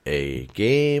DVOA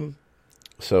game.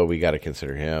 So we got to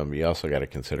consider him. You also got to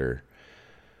consider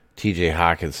TJ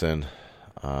Hawkinson.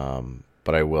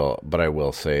 But I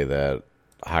will say that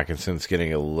Hawkinson's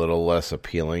getting a little less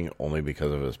appealing only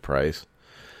because of his price.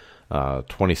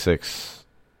 26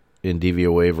 in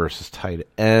DVOA versus tight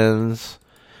ends.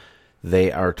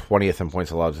 They are 20th in points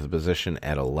allowed to the position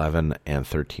at 11 and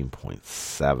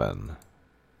 13.7.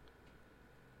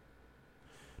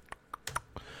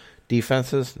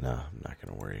 Defenses? No, I'm not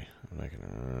going to worry.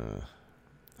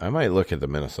 I might look at the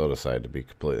Minnesota side, to be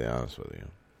completely honest with you.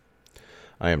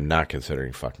 I am not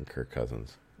considering fucking Kirk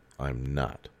Cousins. I'm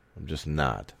not. I'm just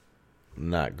not. I'm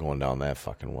not going down that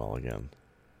fucking well again.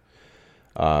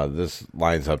 This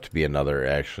lines up to be another,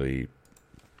 actually,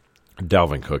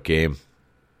 Dalvin Cook game.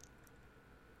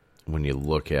 When you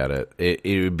look at it,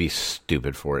 it would be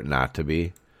stupid for it not to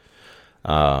be.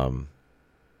 Lions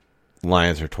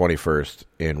are 21st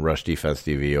in rush defense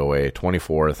DVOA,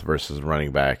 24th versus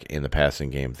running back in the passing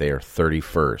game. They are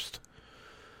 31st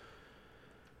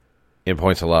in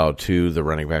points allowed to the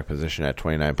running back position at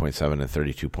 29.7 and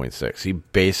 32.6. He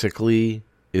basically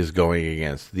is going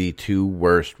against the 2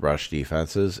 worst rush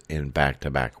defenses in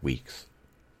back-to-back weeks.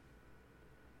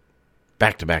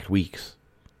 Back-to-back weeks.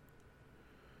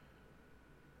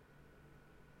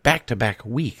 Back-to-back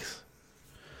weeks.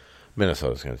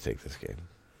 Minnesota's going to take this game.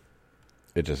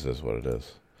 It just is what it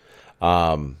is.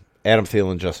 Adam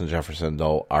Thielen, Justin Jefferson,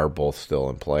 though, are both still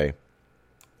in play.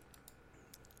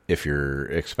 If you're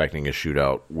expecting a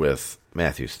shootout with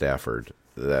Matthew Stafford,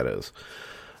 that is.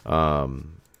 I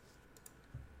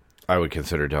would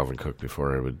consider Dalvin Cook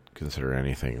before I would consider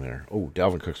anything there. Oh,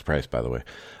 Dalvin Cook's price, by the way.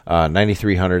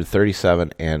 9,300,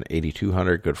 37, and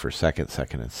 8,200. Good for second,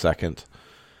 and second.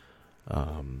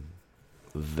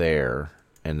 There.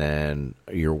 And then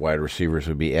your wide receivers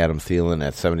would be Adam Thielen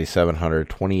at 7,700,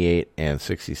 28, and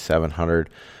 6,700.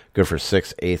 Good for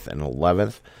 6th, 8th, and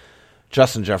 11th.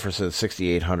 Justin Jefferson,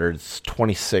 6,800,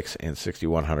 26, and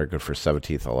 6,100. Good for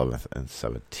 17th, 11th, and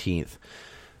 17th.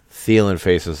 Thielen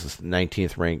faces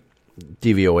 19th ranked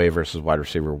DVOA versus wide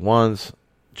receiver ones.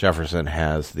 Jefferson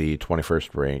has the 21st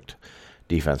ranked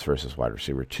defense versus wide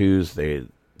receiver twos.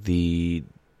 The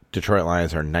Detroit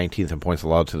Lions are 19th in points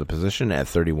allowed to the position at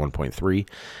 31.3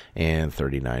 and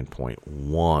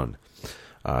 39.1.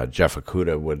 Jeff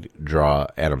Okudah would draw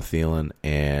Adam Thielen,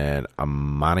 and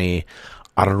Amani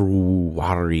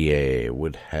Aruwariye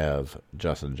would have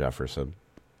Justin Jefferson.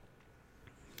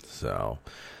 So,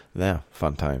 yeah,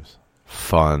 fun times.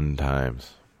 Fun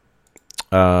times.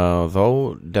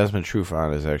 Though Desmond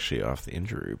Trufant is actually off the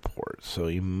injury report, so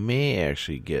you may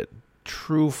actually get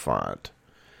Trufant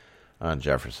on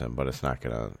Jefferson, but it's not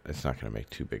gonna make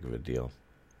too big of a deal.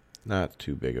 Not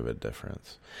too big of a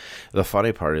difference. The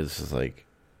funny part is like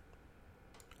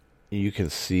you can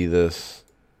see this.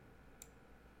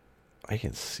 I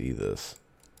can see this.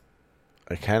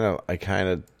 I kind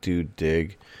of do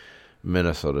dig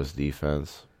Minnesota's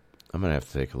defense. I'm gonna have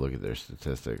to take a look at their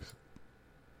statistics.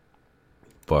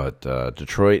 But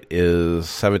Detroit is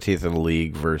 17th in the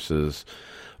league versus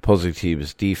opposing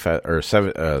teams' defense, or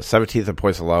 17th in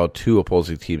points allowed to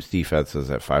opposing teams'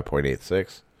 defenses at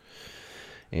 5.86,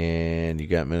 and you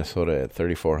got Minnesota at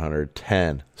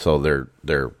 3,410. So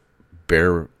they're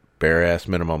bare ass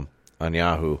minimum on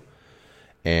Yahoo,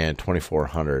 and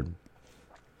 2,400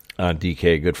 on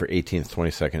DK. Good for 18th,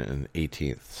 22nd, and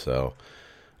 18th. So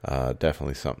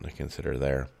definitely something to consider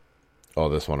there. Oh,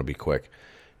 this one will be quick.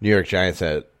 New York Giants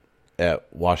at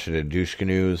Washington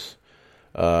Douche-Canoes.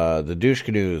 The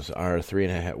Douche-Canoes are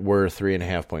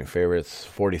 3.5 point favorites.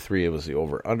 43 was the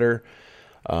over/under.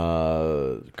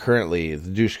 Currently, the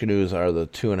Douche-Canoes are the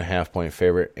 2.5 point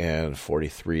favorite, and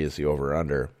 43 is the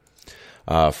over/under.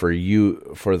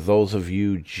 For those of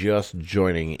you just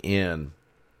joining in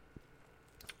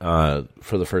for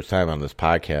the first time on this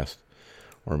podcast,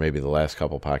 or maybe the last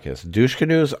couple podcasts,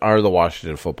 Douche-Canoes are the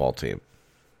Washington football team.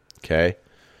 Okay?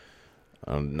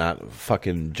 Not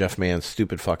fucking Jeff Mann's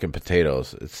stupid fucking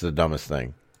potatoes. It's the dumbest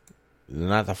thing. They're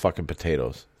not the fucking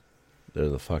potatoes. They're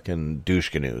the fucking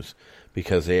douche-canoes,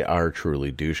 because they are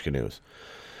truly douche-canoes.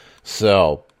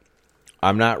 So,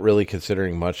 I'm not really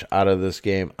considering much out of this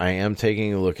game. I am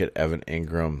taking a look at Evan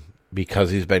Ingram because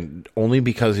he's been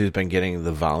getting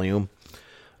the volume,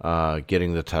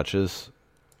 getting the touches,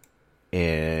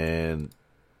 and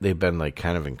they've been like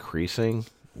kind of increasing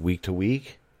week to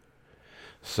week.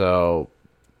 So,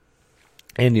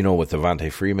 and with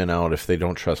Devontae Freeman out, if they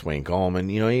don't trust Wayne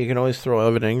Gallman, you can always throw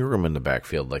Evan Ingram in the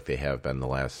backfield like they have been the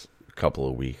last couple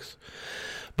of weeks.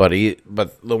 But the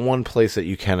one place that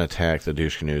you can attack the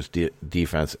Douche-Canoes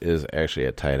defense is actually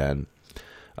at tight end.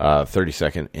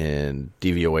 32nd in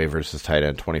DVOA versus tight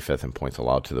end, 25th in points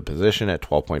allowed to the position at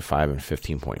 12.5 and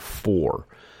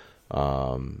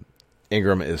 15.4.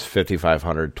 Ingram is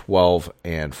 5,500, 12,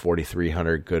 and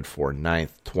 4,300, good for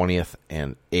 9th, 20th,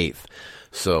 and 8th.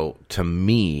 So, to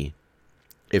me,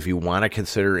 if you want to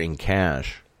consider in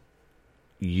cash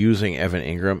using Evan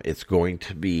Ingram, it's going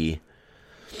to be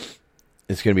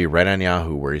right on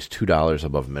Yahoo where he's $2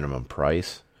 above minimum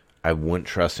price. I wouldn't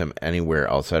trust him anywhere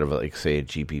outside of, like, say, a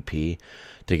GPP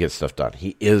to get stuff done.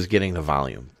 He is getting the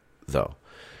volume, though.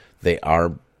 They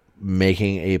are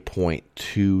making a point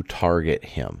to target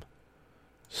him.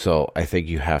 So I think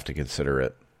you have to consider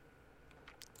it.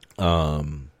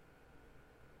 Probably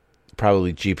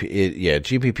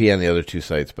GPP on the other two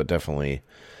sites, but definitely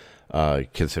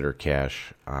consider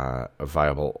cash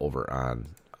viable over on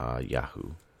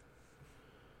Yahoo.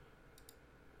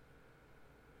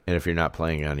 And if you're not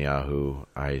playing on Yahoo,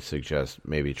 I suggest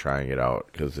maybe trying it out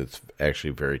because it's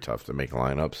actually very tough to make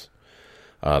lineups.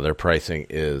 Their pricing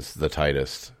is the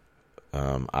tightest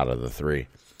out of the three.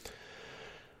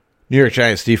 New York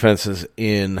Giants defense is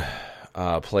in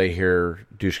play here.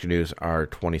 Douche-Canoes are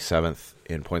 27th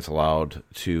in points allowed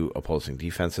to opposing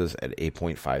defenses at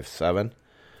 8.57.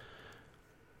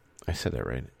 I said that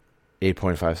right.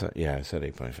 8.57? Yeah, I said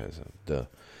 8.57. Duh.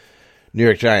 New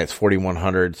York Giants,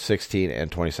 4,100, 16, and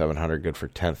 2,700. Good for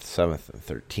 10th, 7th, and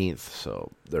 13th.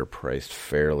 So they're priced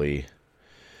fairly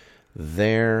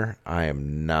there. I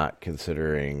am not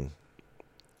considering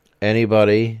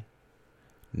anybody,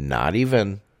 not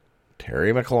even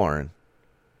Terry McLaurin,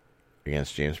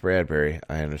 against James Bradbury.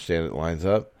 I understand it lines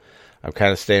up. I'm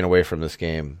kind of staying away from this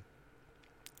game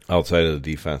outside of the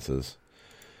defenses.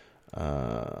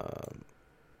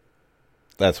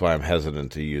 that's why I'm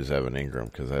hesitant to use Evan Ingram,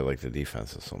 because I like the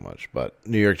defenses so much. But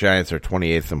New York Giants are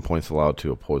 28th in points allowed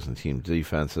to opposing team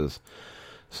defenses.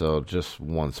 So just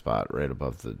one spot right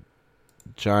above the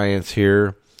Giants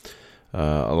here,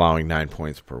 allowing 9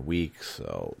 points per week.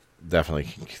 So definitely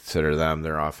consider them.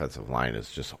 Their offensive line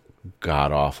is just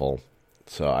god-awful.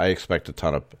 So I expect a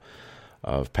ton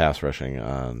of pass rushing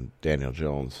on Daniel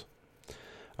Jones.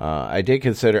 I have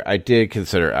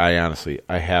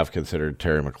considered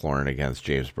Terry McLaurin against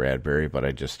James Bradbury, but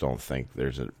I just don't think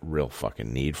there's a real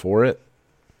fucking need for it.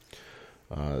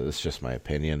 That's just my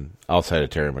opinion. Outside of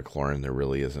Terry McLaurin, there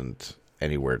really isn't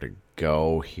anywhere to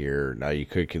go here. Now, you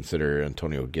could consider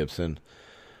Antonio Gibson,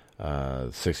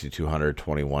 6,200,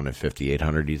 21, and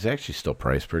 5,800. He's actually still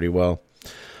priced pretty well.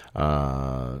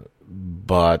 But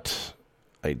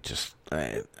I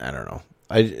don't know.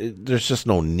 There's just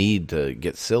no need to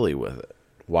get silly with it.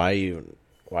 Why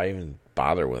even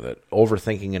bother with it?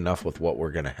 Overthinking enough with what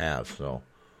we're going to have, so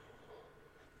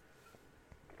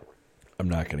I'm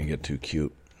not going to get too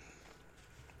cute.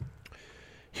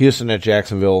 Houston at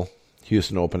Jacksonville.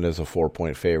 Houston opened as a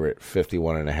 4-point favorite.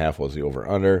 51.5 was the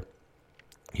over-under.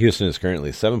 Houston is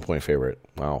currently a 7-point favorite.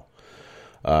 Wow.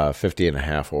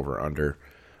 50.5 over-under.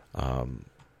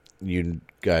 You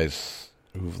guys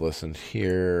who've listened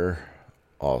here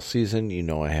all season, you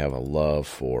know I have a love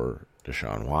for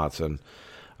Deshaun Watson.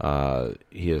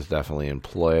 He is definitely in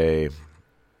play.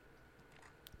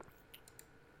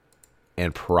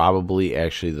 And probably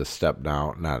actually the step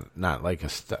down, not like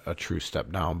a true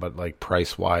step down, but like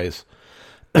price-wise,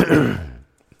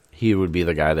 he would be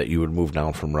the guy that you would move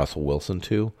down from Russell Wilson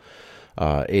to.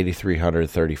 8,300,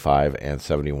 35, and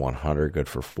 7,100. Good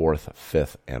for 4th,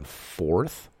 5th, and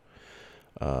 4th.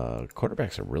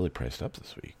 Quarterbacks are really priced up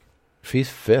this week. If he's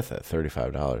 5th at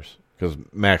 $35, because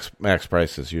max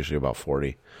price is usually about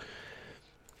 $40.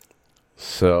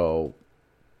 So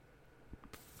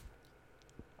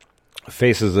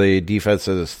faces a defense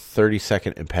that is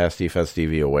 32nd in pass defense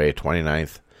DVOA,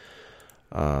 29th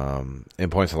in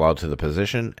points allowed to the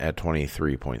position at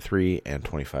 23.3 and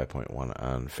 25.1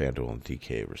 on FanDuel and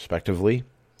DK respectively.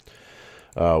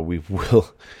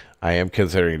 I am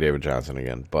considering David Johnson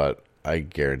again, but I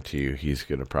guarantee you he's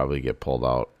going to probably get pulled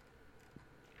out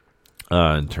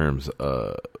in terms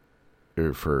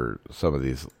for some of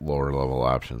these lower level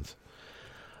options.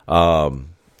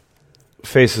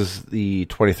 Faces the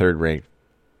 23rd ranked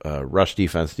rush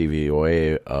defense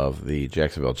DVOA of the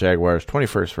Jacksonville Jaguars,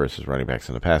 21st versus running backs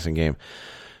in the passing game,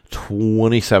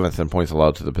 27th in points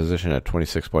allowed to the position at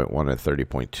 26.1 and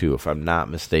 30.2. If I'm not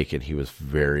mistaken, he was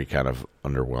very kind of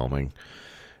underwhelming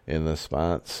in this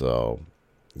spot. So,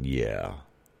 yeah,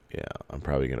 I'm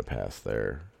probably going to pass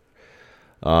there.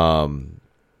 I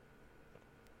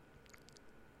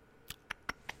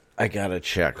got to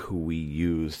check who we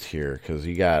used here, because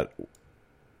I got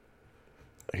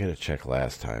to check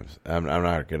last times. I'm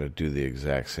not going to do the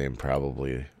exact same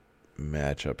probably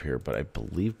matchup here, but I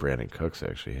believe Brandon Cooks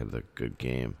actually had the good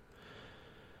game,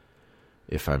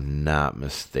 if I'm not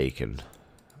mistaken.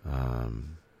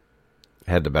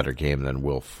 Had the better game than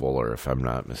Will Fuller, if I'm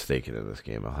not mistaken, in this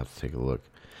game. I'll have to take a look,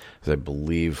 because I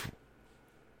believe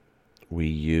we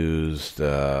used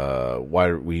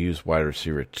wide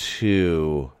receiver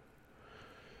 2.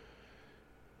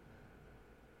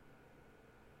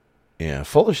 Yeah,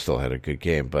 Fuller still had a good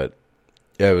game, but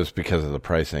it was because of the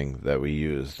pricing that we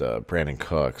used Brandon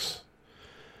Cooks,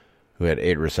 who had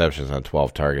 8 receptions on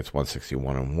 12 targets,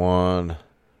 161 and 1.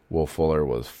 Will Fuller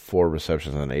was 4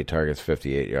 receptions on 8 targets,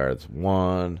 58 yards,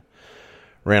 1.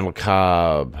 Randall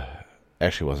Cobb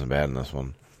actually wasn't bad in this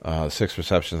one. 6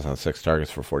 receptions on 6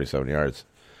 targets for 47 yards.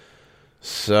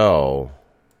 So,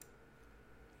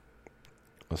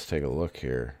 let's take a look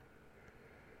here.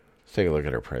 Let's take a look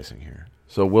at our pricing here.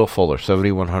 So, Will Fuller,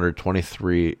 7,100,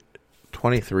 23,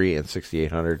 and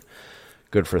 6,800.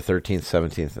 Good for 13th,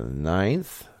 17th, and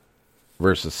 9th.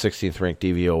 Versus 16th ranked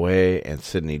DVOA and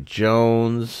Sidney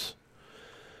Jones.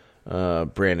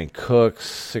 Brandon Cooks,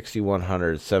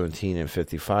 6,100, 17, and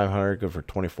 5,500. Good for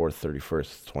 24th,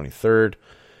 31st, 23rd.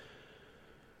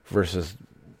 Versus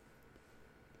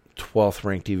 12th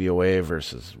ranked DVOA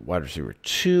versus wide receiver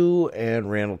 2.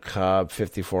 And Randall Cobb,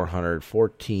 5,400,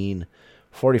 14,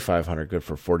 4,500. Good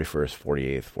for 41st,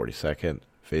 48th, 42nd.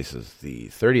 Faces the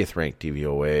 30th ranked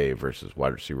DVOA versus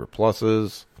wide receiver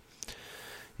pluses.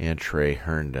 And Trey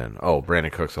Herndon. Oh,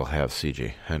 Brandon Cooks will have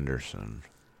C.J. Henderson.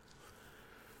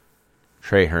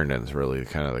 Trey Herndon's really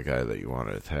kind of the guy that you want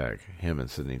to attack. Him and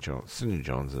Sidney Jones. Sidney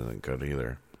Jones isn't good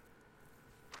either.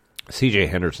 C.J.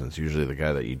 Henderson's usually the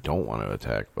guy that you don't want to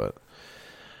attack, but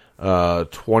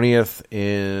 20th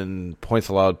in points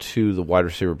allowed to the wide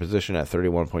receiver position at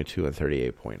 31.2 and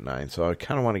 38.9. So I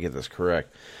kind of want to get this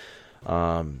correct.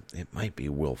 It might be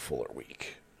Will Fuller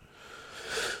week.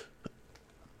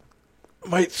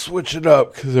 Might switch it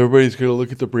up because everybody's going to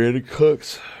look at the Brandon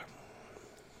Cooks.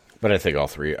 But I think all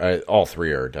three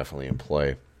are definitely in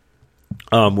play.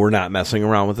 We're not messing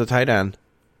around with the tight end.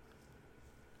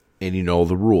 And you know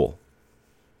the rule.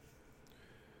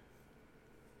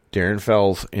 Darren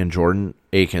Fells and Jordan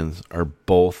Akins are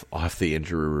both off the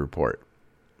injury report.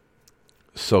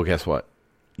 So guess what?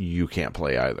 You can't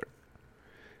play either.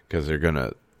 Because they're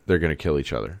gonna kill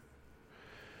each other.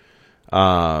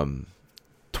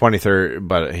 23rd,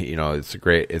 but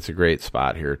it's a great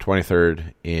spot here.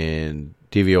 23rd in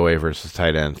DVOA versus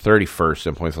tight end, 31st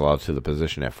in points allowed to the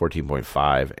position at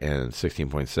 14.5 and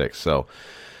 16.6. So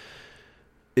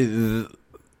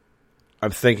I'm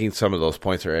thinking some of those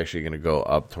points are actually going to go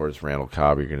up towards Randall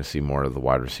Cobb. You're going to see more of the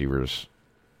wide receivers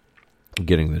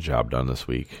getting the job done this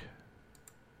week.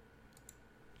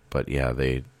 But yeah,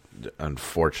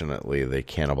 unfortunately they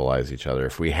cannibalize each other.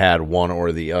 If we had one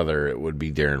or the other, it would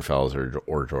be Darren Fells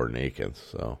or Jordan Akins.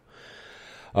 So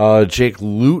Jake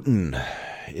Luton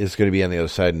is going to be on the other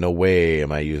side. No way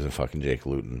am I using fucking Jake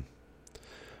Luton.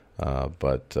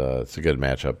 But it's a good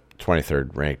matchup.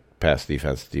 23rd ranked pass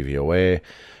defense DVOA.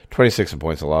 26 in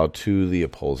points allowed to the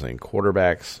opposing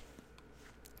quarterbacks.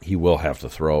 He will have to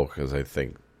throw because I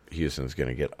think Houston's going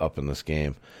to get up in this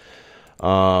game.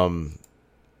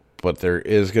 But there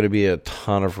is going to be a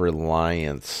ton of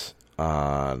reliance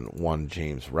on one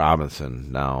James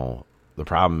Robinson. Now, the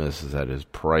problem is that his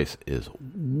price is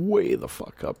way the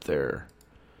fuck up there.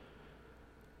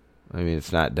 I mean,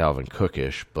 it's not Dalvin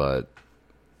Cookish, but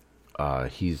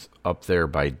he's up there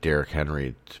by Derrick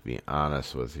Henry, to be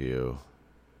honest with you.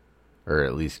 Or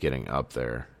at least getting up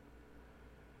there.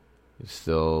 He's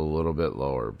still a little bit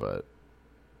lower, but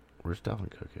where's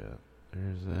Dalvin Cook at?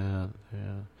 There's that,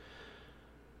 yeah.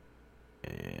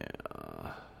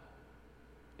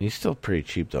 He's still pretty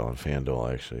cheap, though, on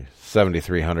FanDuel, actually.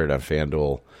 $7,300 on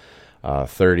FanDuel,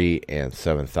 30 and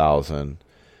 7,000.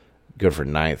 Good for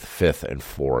 9th, 5th, and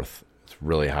 4th. It's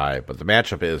really high, but the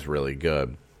matchup is really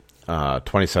good.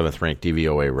 27th ranked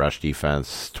DVOA rush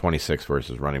defense, 26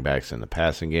 versus running backs in the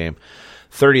passing game.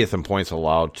 30th in points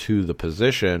allowed to the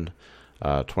position,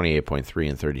 28.3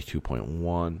 and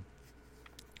 32.1.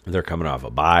 They're coming off a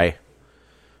bye.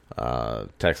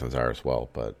 Texans are as well,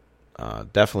 but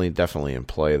definitely in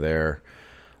play there.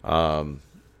 DJ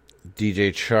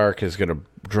Chark is going to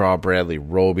draw Bradley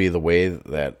Roby the way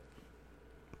that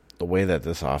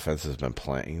this offense has been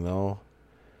playing, though.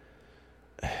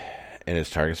 And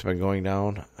his targets have been going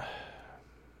down.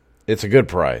 It's a good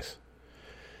price.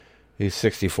 He's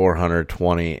 6,400,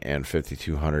 20, and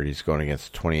 5,200. He's going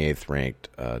against 28th ranked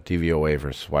DVOA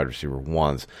versus wide receiver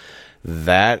ones.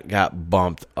 That got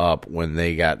bumped up when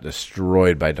they got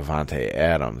destroyed by Devontae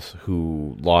Adams,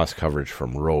 who lost coverage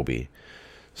from Roby.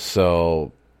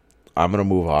 So I'm going to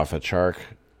move off of Chark.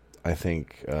 I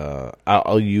think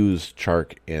I'll use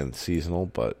Chark in seasonal,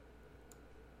 but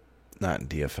not in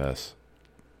DFS.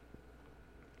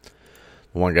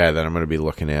 One guy that I'm going to be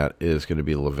looking at is going to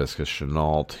be Laviska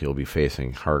Shenault. He'll be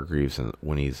facing Hargreaves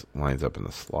when he lines up in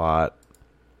the slot.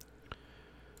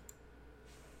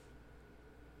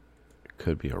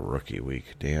 Could be a rookie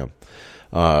week. Damn.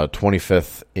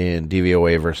 25th in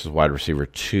DVOA versus wide receiver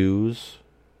 2s.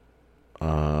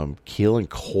 Keelan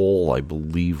Cole, I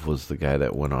believe, was the guy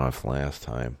that went off last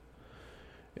time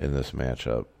in this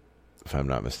matchup, if I'm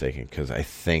not mistaken, because I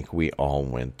think we all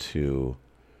went to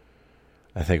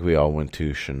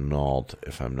Shenault,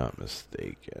 if I'm not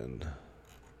mistaken.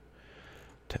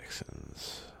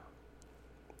 Texans.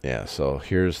 Yeah, so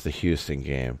here's the Houston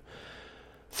game.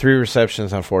 3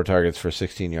 receptions on 4 targets for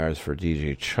 16 yards for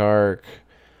DJ Chark.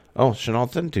 Oh,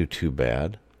 Shenault didn't do too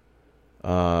bad.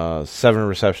 7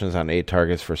 receptions on 8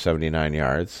 targets for 79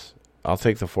 yards. I'll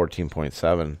take the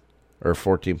 14.7 or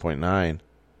 14.9.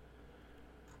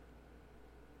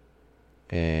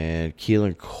 And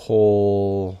Keelan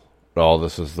Cole. Oh,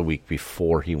 this is the week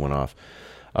before he went off.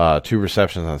 2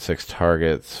 receptions on 6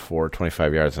 targets for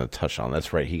 25 yards and a touchdown.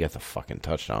 That's right, he got the fucking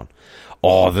touchdown.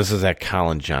 Oh, this is that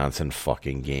Colin Johnson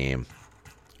fucking game.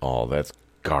 Oh, that's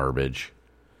garbage.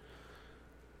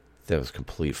 That was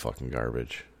complete fucking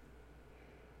garbage.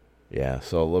 Yeah,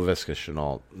 so Laviska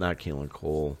Shenault, not Keelan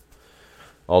Cole.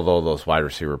 Although those wide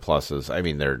receiver pluses, I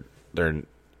mean, they're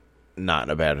not in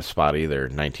a bad spot either.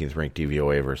 19th ranked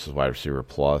DVOA versus wide receiver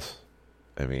plus.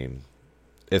 I mean,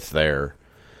 it's there.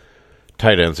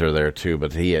 Tight ends are there too,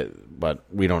 but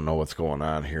we don't know what's going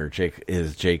on here.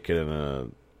 Jake gonna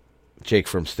Jake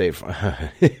from State Farm.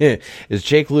 Is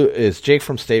Jake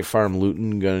from State Farm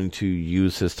Luton going to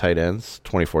use his tight ends?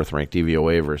 24th ranked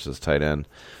DVOA versus tight end.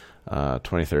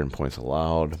 23rd in points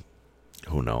allowed.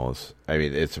 Who knows? I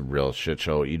mean, it's a real shit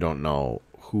show. You don't know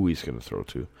who he's going to throw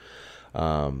to.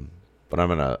 But I'm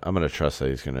gonna trust that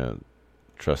he's gonna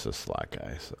trust this slot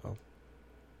guy. So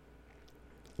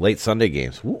late Sunday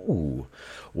games. Ooh,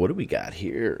 what do we got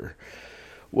here?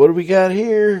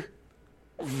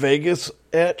 Vegas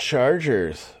at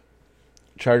Chargers.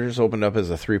 Chargers opened up as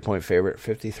a 3-point favorite.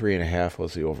 53.5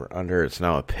 was the over-under. It's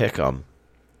now a pick-em.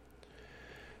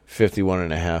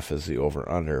 51.5 is the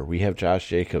over-under. We have Josh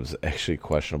Jacobs actually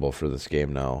questionable for this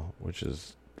game now, which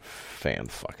is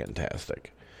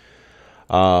fan-fucking-tastic.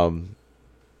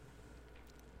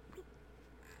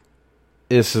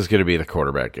 This is going to be the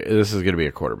quarterback. This is going to be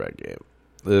a quarterback game.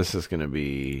 This is going to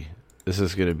be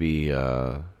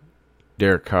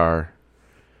Derek Carr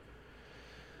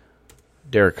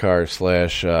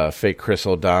 / fake Chris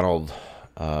O'Donnell,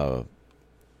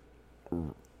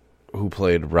 who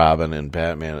played Robin in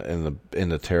Batman in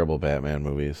the terrible Batman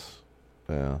movies.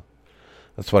 Yeah,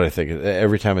 that's what I think.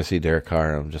 Every time I see Derek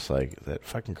Carr, I'm just like, is that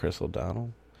fucking Chris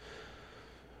O'Donnell?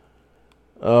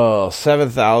 Oh,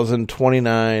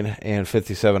 7,029 and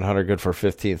 5,700, good for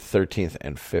 15th, 13th,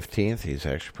 and 15th. He's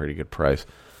actually a pretty good price.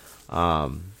 I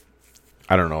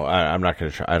don't know. I'm not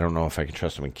going to try. I don't know if I can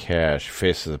trust him in cash.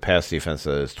 Faces a pass defense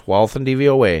that is 12th in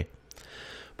DVOA,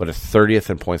 but is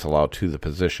 30th in points allowed to the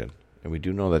position. And we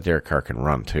do know that Derek Carr can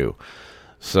run too.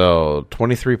 So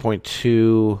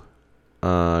 23.2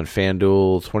 on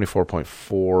FanDuel,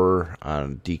 24.4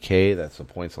 on DK. That's the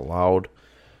points allowed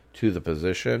to the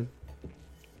position.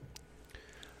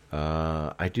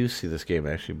 I do see this game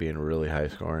actually being really high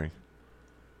scoring.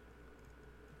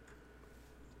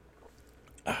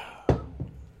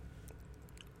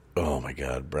 Oh my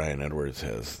God, Bryan Edwards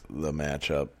has the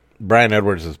matchup. Bryan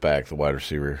Edwards is back, the wide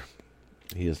receiver.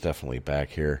 He is definitely back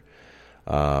here.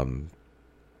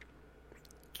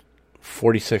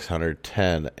 4,600,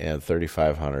 10, and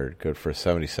 3,500. Good for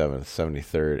 77th,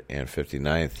 73rd, and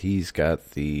 59th. He's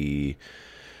got the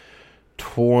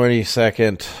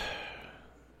 22nd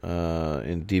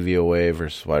in DVOA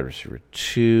versus wide receiver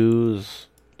 2s.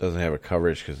 Doesn't have a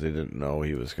coverage because they didn't know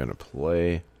he was going to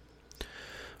play.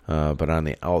 But on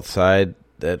the outside,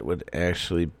 that would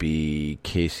actually be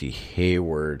Casey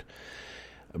Hayward.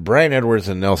 Bryan Edwards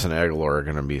and Nelson Aguilar are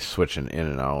going to be switching in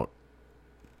and out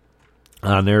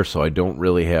on there, so I don't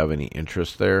really have any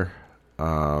interest there.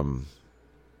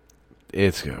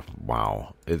 It's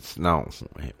wow. It's now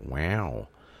wow.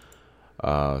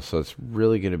 So it's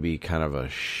really going to be kind of a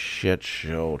shit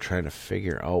show trying to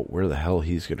figure out where the hell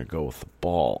he's going to go with the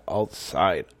ball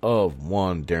outside of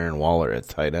one Darren Waller at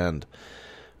tight end.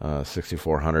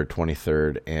 6,400,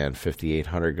 23rd, and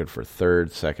 5,800. Good for 3rd,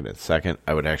 2nd, and 2nd.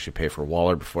 I would actually pay for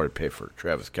Waller before I'd pay for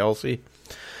Travis Kelce.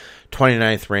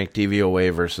 29th ranked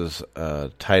DVOA versus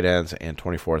tight ends and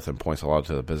 24th in points allowed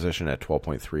to the position at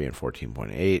 12.3 and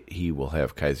 14.8. He will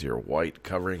have Kaiser White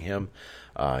covering him.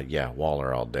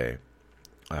 Waller all day.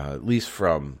 At least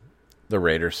from the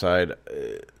Raiders side,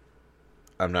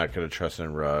 I'm not going to trust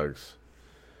in Ruggs.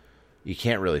 You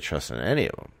can't really trust in any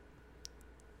of them.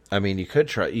 I mean, you could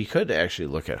actually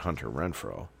look at Hunter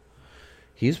Renfrow.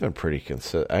 He's been pretty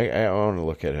consistent. I want to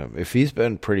look at him. If he's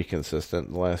been pretty consistent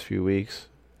in the last few weeks,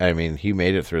 I mean, he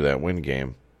made it through that win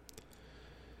game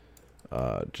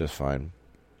just fine.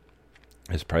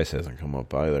 His price hasn't come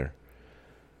up either.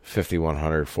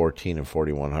 5,100, 14, and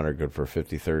 4,100, good for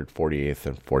 53rd, 48th,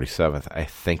 and 47th. I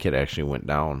think it actually went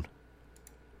down.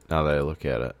 Now that I look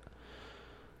at it,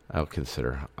 I'll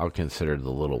consider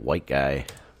the little white guy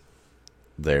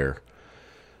there.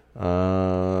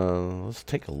 Let's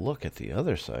take a look at the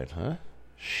other side, huh?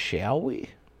 Shall we?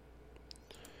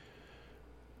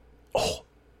 Oh,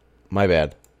 my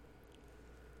bad.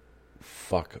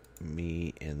 Fuck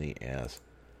me in the ass.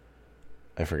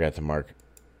 I forgot to mark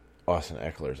Austin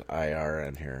Eckler's IR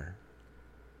in here.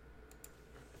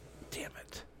 Damn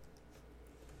it.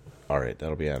 Alright,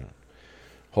 that'll be on.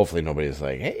 Hopefully nobody's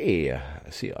like, hey, I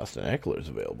see Austin Eckler's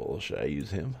available. Should I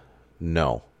use him?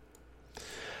 No.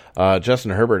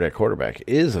 Justin Herbert at quarterback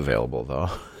is available, though.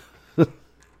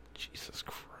 Jesus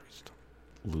Christ.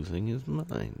 Losing his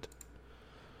mind.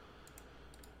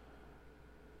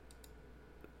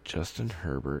 Justin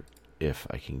Herbert, if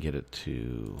I can get it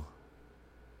to...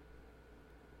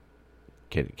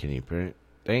 Can you put it?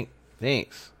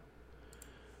 Thanks.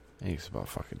 Thanks about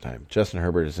fucking time. Justin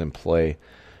Herbert is in play.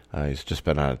 He's just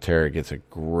been on a tear. Gets a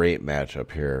great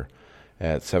matchup here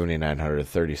at 7,900,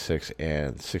 36,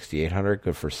 and 6,800.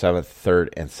 Good for 7th, 3rd,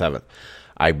 and 7th.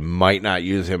 I might not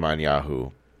use him on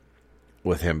Yahoo.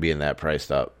 with him being that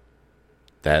priced up.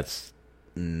 That's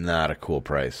not a cool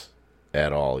price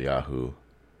at all, Yahoo.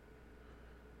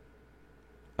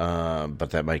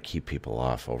 But that might keep people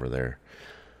off over there.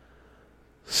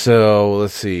 So,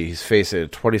 let's see. He's facing a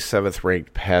 27th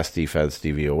ranked pass defense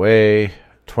DVOA,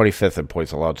 25th in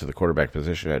points allowed to the quarterback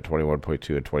position at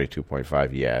 21.2 and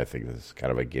 22.5. Yeah, I think this is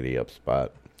kind of a giddy-up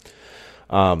spot.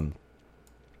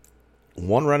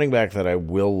 One running back that I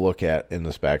will look at in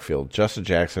this backfield, Justin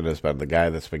Jackson has been the guy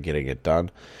that's been getting it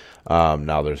done.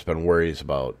 Now, there's been worries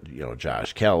about,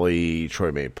 Josh Kelly,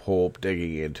 Troy Maye-Pope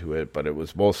digging into it, but it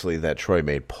was mostly that Troy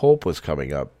Maye-Pope was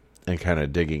coming up and kind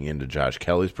of digging into Josh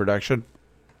Kelly's production.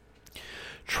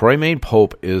 Troy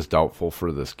Maye-Pope is doubtful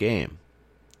for this game,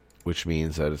 which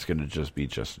means that it's going to just be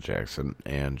Justin Jackson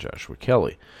and Joshua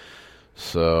Kelly.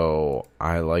 So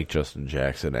I like Justin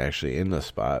Jackson actually in this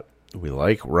spot. We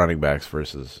like running backs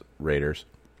versus Raiders.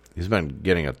 He's been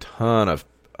getting a ton of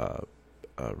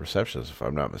receptions, if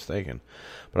I'm not mistaken.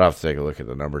 But I'll have to take a look at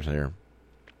the numbers here.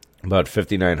 About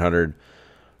 5,900,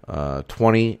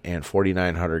 20 and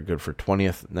 4,900, good for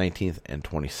 20th, 19th, and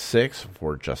 26th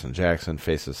for Justin Jackson.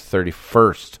 Faces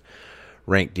 31st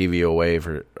ranked DVOA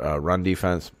for run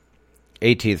defense.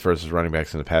 18th versus running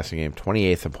backs in the passing game.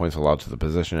 28th in points allowed to the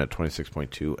position at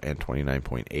 26.2 and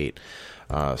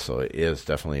 29.8. So it is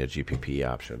definitely a GPP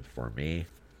option for me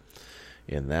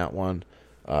in that one.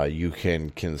 You can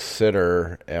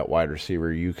consider at wide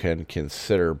receiver, you can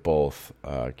consider both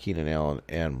Keenan Allen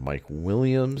and Mike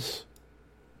Williams.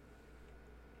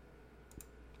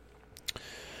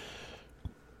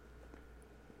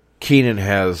 Keenan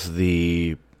has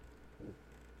the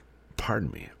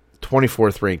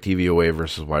 24th ranked DVOA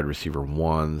versus wide receiver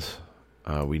ones.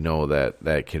 We know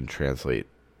that can translate.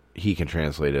 He can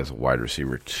translate as a wide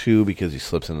receiver 2 because he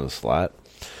slips into the slot.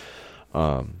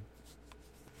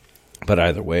 But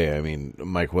either way, I mean,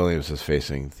 Mike Williams is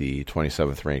facing the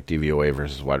 27th ranked DVOA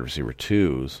versus wide receiver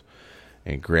 2s.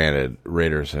 And granted,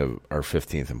 Raiders are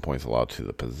 15th in points allowed to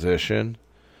the position.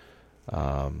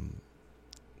 But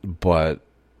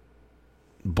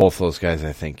both those guys,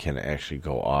 I think, can actually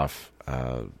go off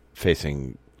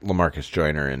facing LaMarcus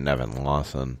Joyner and Nevin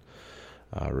Lawson,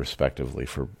 respectively,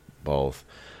 for both.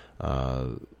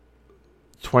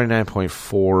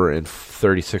 29.4 and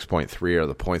 36.3 are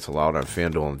the points allowed on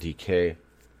FanDuel and DK.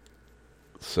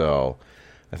 So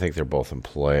I think they're both in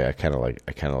play. I kind of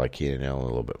like Keenan Allen a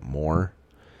little bit more.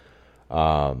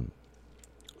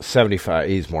 75,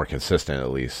 he's more consistent at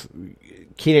least.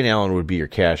 Keenan Allen would be your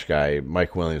cash guy.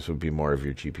 Mike Williams would be more of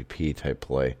your GPP type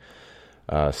play.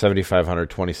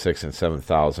 7,500, 26, and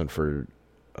 7,000 for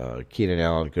Keenan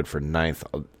Allen, good for 9th,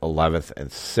 11th, and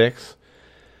 6th.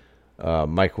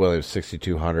 Mike Williams,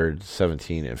 6,200,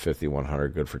 17, and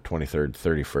 5,100, good for 23rd,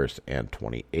 31st, and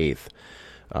 28th.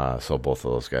 So both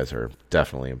of those guys are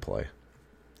definitely in play.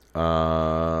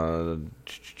 Hunter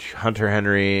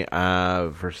Henry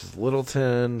versus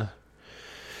Littleton.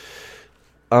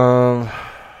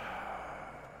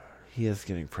 He is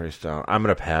getting priced down. I'm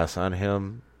going to pass on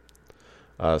him.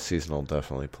 Seasonal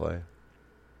definitely play.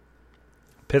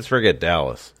 Pittsburgh at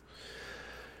Dallas.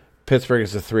 Pittsburgh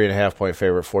is a 3.5 point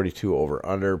favorite, 42 over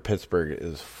under. Pittsburgh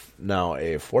is now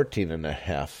a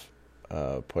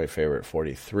 14.5 point favorite,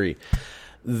 43.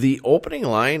 The opening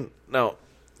line, now,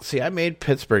 see, I made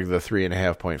Pittsburgh the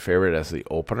 3.5 point favorite as the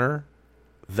opener.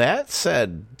 That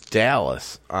said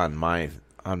Dallas on my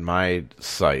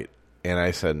site, and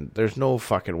I said, there's no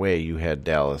fucking way you had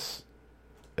Dallas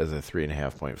as a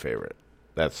 3.5 point favorite.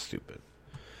 That's stupid.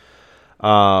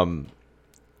 I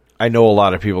know a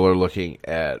lot of people are looking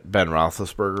at Ben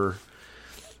Roethlisberger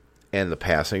and the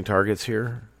passing targets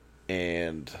here,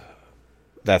 and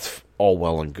that's all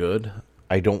well and good.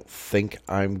 I don't think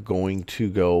I'm going to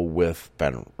go with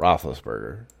Ben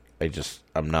Roethlisberger.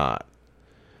 I'm not.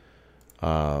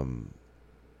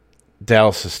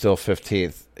 Dallas is still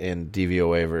 15th in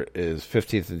DVOA, is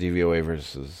 15th in DVOA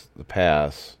versus the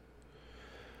pass.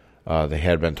 They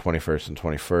had been 21st and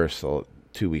 21st so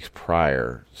 2 weeks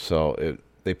prior, so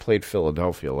they played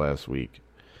Philadelphia last week.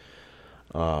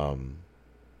 And,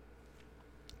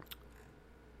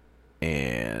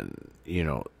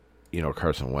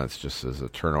 Carson Wentz just is a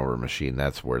turnover machine.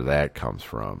 That's where that comes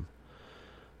from.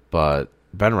 But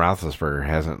Ben Roethlisberger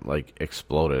hasn't,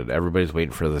 exploded. Everybody's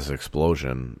waiting for this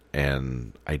explosion,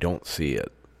 and I don't see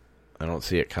it. I don't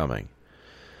see it coming.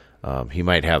 He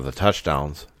might have the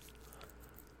touchdowns,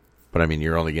 but,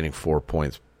 you're only getting 4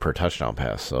 points per touchdown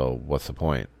pass, so what's the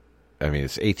point?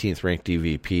 It's 18th ranked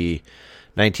DVP,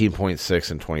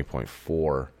 19.6 and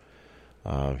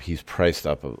 20.4. He's priced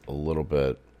up a little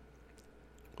bit.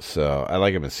 So I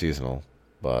like him as seasonal,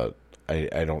 but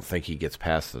I don't think he gets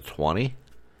past the 20.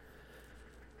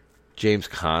 James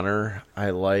Conner, I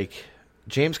like.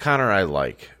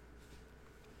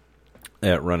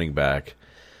 At running back.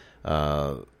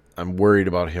 I'm worried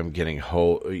about him getting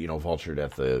vultured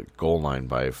at the goal line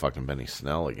by fucking Benny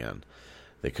Snell again.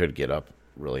 They could get up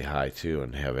really high too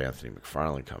and have Anthony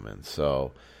McFarland come in.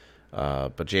 So,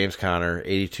 but James Conner,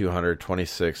 8,200,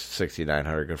 26,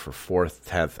 6,900, good for 4th,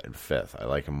 10th, and 5th. I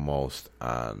like him most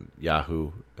on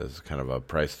Yahoo as kind of a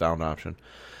price down option.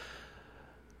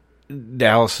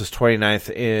 Dallas is 29th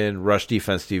in rush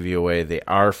defense DVOA. They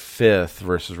are 5th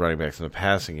versus running backs in the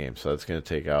passing game, so that's going to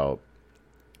take out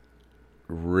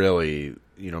really,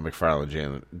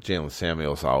 McFarland, Jalen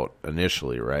Samuels out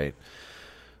initially, right?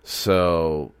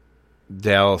 So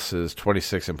Dallas is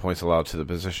 26 in points allowed to the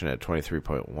position at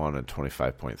 23.1 and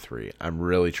 25.3. I'm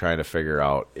really trying to figure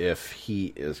out if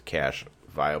he is cash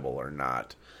viable or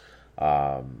not.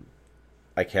 I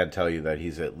can tell you that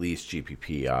he's at least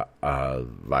GPP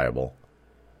viable.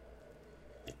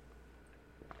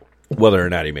 Whether or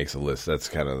not he makes a list, that's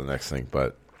kind of the next thing.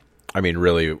 But, I mean,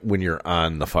 really, when you're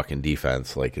on the fucking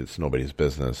defense, like it's nobody's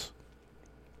business,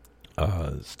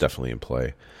 it's definitely in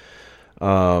play.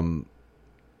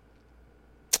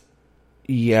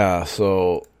 Yeah,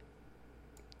 so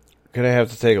going to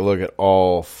have to take a look at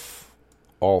all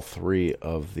three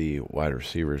of the wide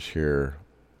receivers here.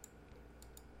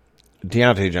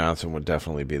 Deontay Johnson would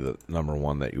definitely be the number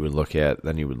one that you would look at.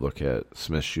 Then you would look at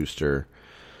Smith-Schuster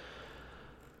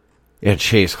and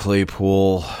Chase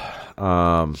Claypool.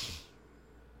 God,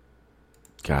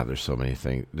 there's so many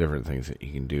different things that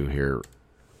you can do here.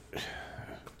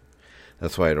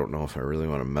 That's why I don't know if I really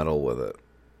want to meddle with it.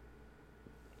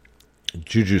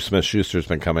 Juju Smith-Schuster's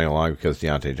been coming along because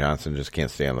Deontay Johnson just can't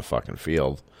stay on the fucking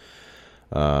field.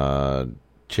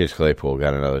 Chase Claypool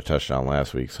got another touchdown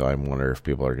last week, so I wonder if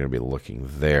people are going to be looking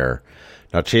there.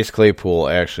 Now, Chase Claypool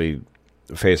actually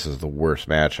faces the worst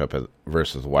matchup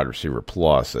versus the wide receiver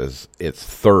plus as its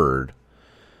third.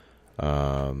 So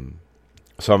I'm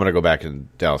going to go back in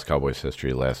Dallas Cowboys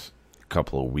history last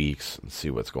couple of weeks and see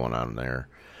what's going on there.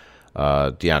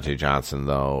 Deontay Johnson,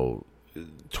 though,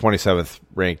 27th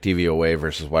ranked DVOA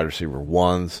versus wide receiver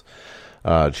ones.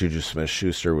 Juju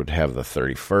Smith-Schuster would have the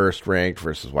 31st ranked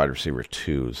versus wide receiver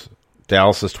twos.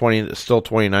 Dallas is still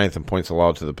 29th in points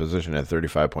allowed to the position at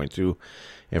 35.2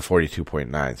 and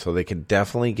 42.9. So they can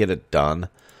definitely get it done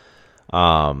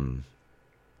without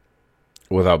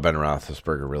Ben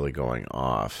Roethlisberger really going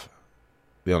off.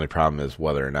 The only problem is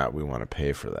whether or not we want to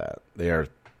pay for that. They're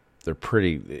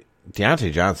pretty.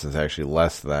 Deontay Johnson's actually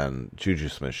less than Juju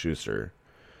Smith-Schuster,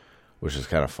 which is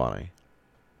kind of funny.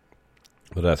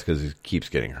 But that's because he keeps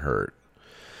getting hurt.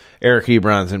 Eric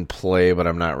Ebron's in play, but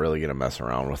I'm not really going to mess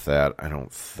around with that, I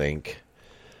don't think.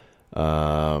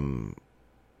 I mean,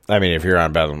 if you're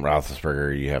on Ben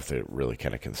Roethlisberger, you have to really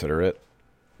kind of consider it.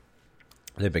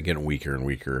 They've been getting weaker and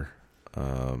weaker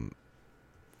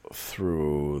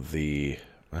through the...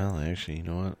 Well, actually, you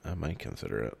know what? I might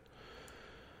consider it.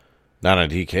 Not on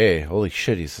DK. Holy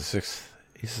shit, he's the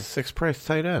sixth price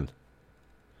tight end.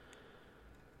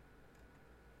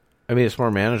 I mean, it's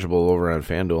more manageable over on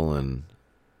FanDuel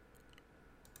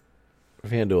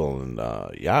and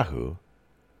Yahoo,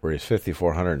 where he's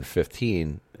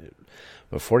 5,415,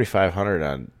 but 4,500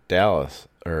 on Dallas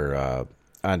or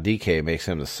on DK makes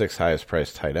him the sixth highest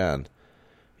priced tight end.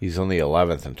 He's only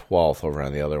 11th and 12th over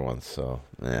on the other ones, so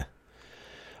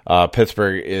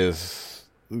Pittsburgh is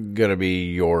gonna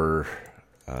be your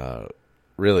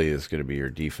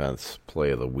defense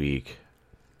play of the week.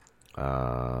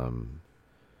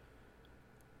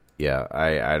 Yeah,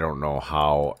 I don't know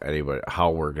how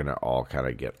we're going to all kind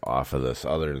of get off of this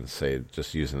other than, say,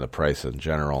 just using the price in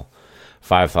general.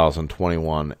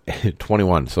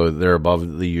 5,021, so they're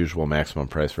above the usual maximum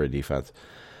price for a defense.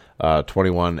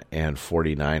 21 and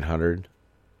 4,900.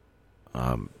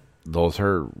 Those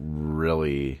are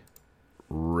really,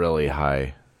 really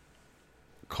high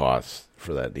costs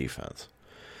for that defense.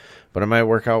 But it might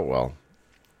work out well.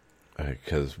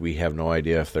 Because we have no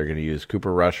idea if they're going to use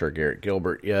Cooper Rush or Garrett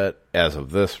Gilbert yet, as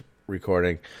of this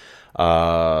recording.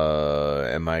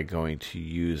 Am I going to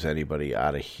use anybody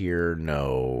out of here?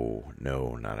 No,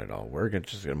 not at all. We're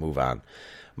just going to move on.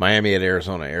 Miami at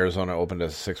Arizona. Arizona opened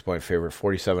as a 6-point favorite,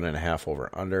 47.5 over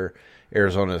under.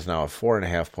 Arizona is now a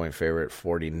 4.5-point favorite,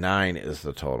 49 is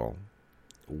the total.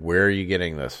 Where are you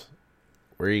getting this?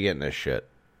 Where are you getting this shit?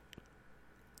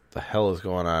 What the hell is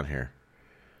going on here?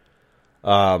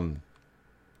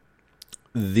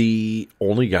 The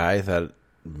only guy that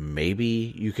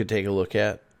maybe you could take a look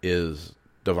at is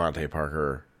Devontae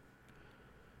Parker.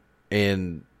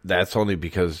 And that's only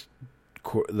because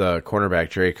the cornerback,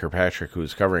 Jerry Kirkpatrick,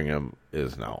 who's covering him,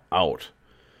 is now out.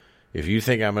 If you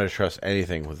think I'm going to trust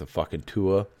anything with the fucking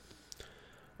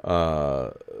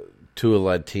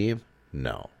Tua-led team,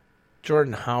 no.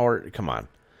 Jordan Howard, come on.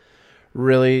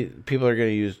 Really? People are going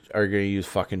to use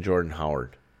fucking Jordan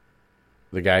Howard,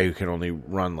 the guy who can only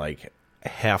run like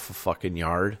half a fucking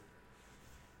yard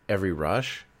every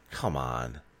rush? Come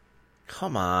on.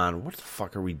 What the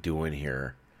fuck are we doing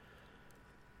here?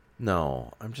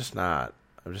 No, I'm just not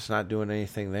doing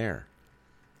anything there.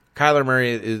 Kyler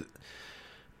Murray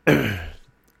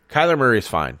is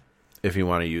fine if you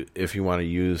want to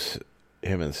use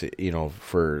him and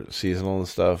for seasonal and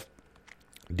stuff.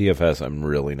 DFS, I'm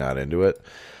really not into it.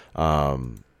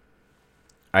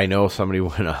 I know somebody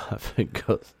went off and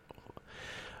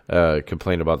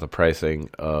complained about the pricing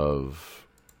of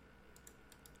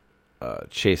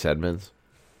Chase Edmonds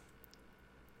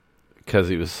because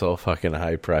he was so fucking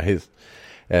high priced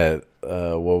at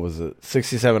what was it,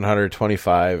 6,700,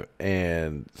 25,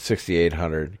 and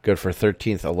 6,800. Good for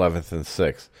 13th, 11th, and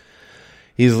 6th.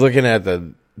 He's looking at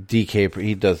the DK.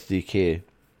 He does DK.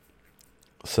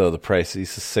 So the price,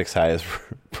 he's the 6th highest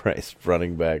priced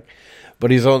running back,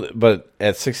 but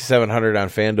at 6,700 on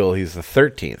FanDuel, he's the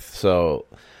 13th. So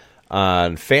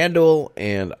on FanDuel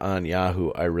and on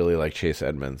Yahoo, I really like Chase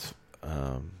Edmonds.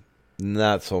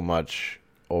 Not so much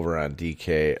over on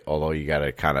DK, although you got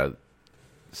to kind of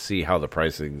see how the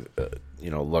pricing,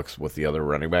 looks with the other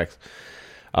running backs.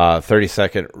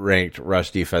 32nd ranked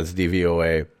rush defense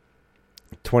DVOA.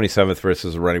 27th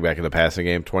versus a running back in the passing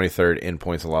game, 23rd in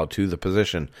points allowed to the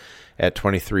position at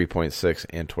 23.6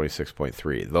 and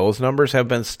 26.3. Those numbers have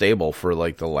been stable for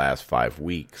like the last 5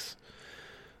 weeks.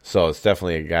 So it's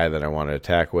definitely a guy that I want to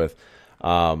attack with.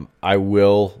 I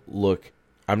will look.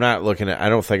 I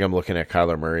don't think I'm looking at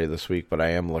Kyler Murray this week, but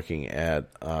I am looking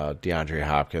at DeAndre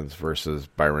Hopkins versus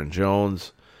Byron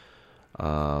Jones.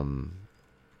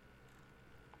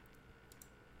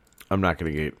 I'm not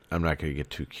gonna get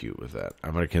too cute with that.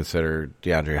 I'm gonna consider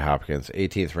DeAndre Hopkins,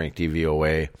 18th ranked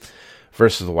DVOA,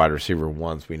 versus the wide receiver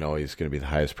ones. We know he's gonna be the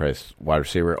highest priced wide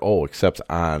receiver. Oh, except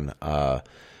on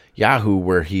Yahoo,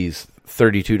 where he's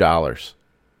 $32.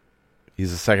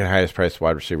 He's the second highest priced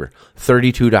wide receiver.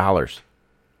 $32.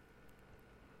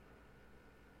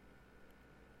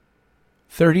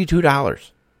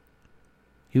 $32.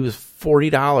 He was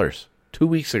 $40 2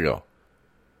 weeks ago.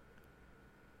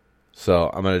 So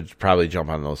I'm going to probably jump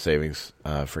on those savings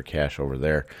for cash over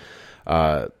there.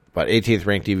 But 18th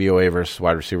ranked DVOA versus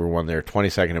wide receiver one there.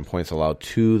 22nd in points allowed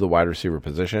to the wide receiver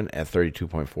position at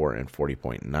 32.4 and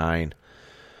 40.9.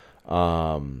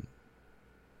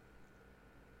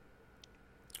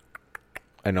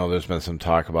 I know there's been some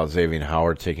talk about Xavier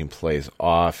Howard taking plays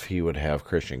off. He would have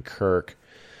Christian Kirk.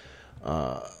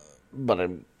 But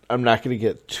I'm not going to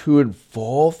get too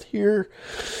involved here.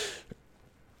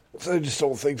 I just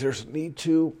don't think there's a need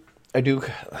to. I do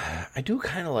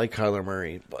kind of like Kyler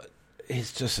Murray, but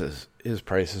his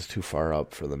price is too far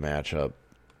up for the matchup.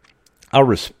 I'll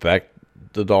respect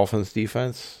the Dolphins'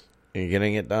 defense in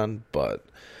getting it done, but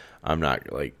I'm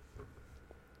not like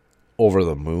over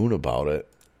the moon about it.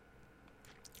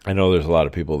 I know there's a lot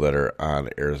of people that are on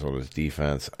Arizona's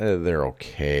defense. They're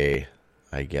okay,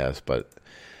 I guess, but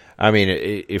I mean,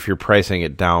 if you're pricing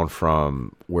it down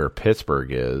from where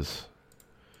Pittsburgh is,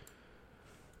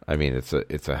 I mean, it's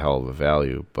a hell of a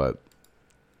value, but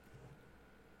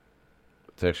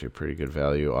it's actually a pretty good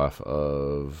value off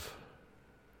of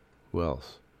who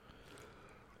else?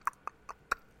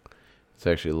 It's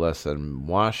actually less than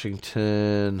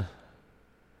Washington.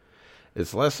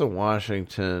 It's less than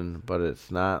Washington, but it's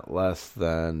not less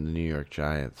than the New York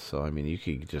Giants. So, I mean, you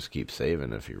could just keep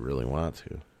saving if you really want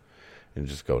to and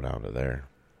just go down to there.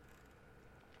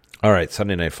 All right,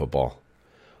 Sunday Night Football.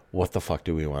 What the fuck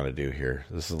do we want to do here?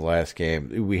 This is the last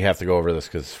game. We have to go over this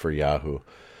because it's for Yahoo.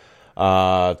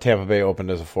 Tampa Bay opened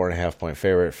as a 4.5-point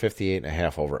favorite.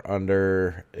 58.5 over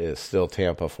under is still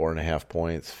Tampa, 4.5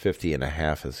 points.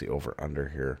 50.5 is the over under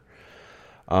here.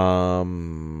 I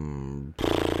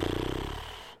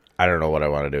don't know what I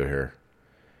want to do here.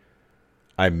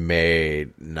 I may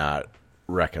not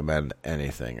recommend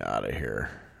anything out of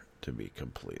here, to be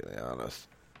completely honest.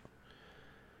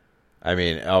 I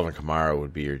mean, Alvin Kamara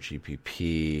would be your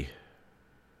GPP.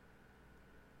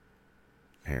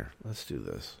 Here, let's do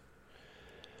this.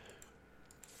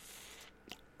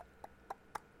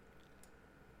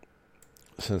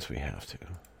 Since we have to.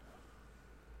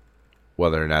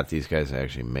 Whether or not these guys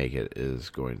actually make it is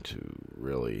going to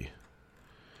really...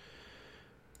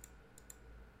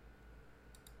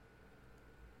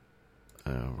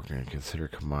 we're going to consider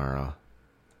Kamara.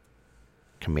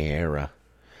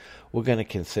 We're going to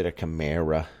consider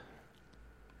Kamara.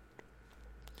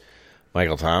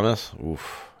 Michael Thomas?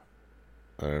 Oof.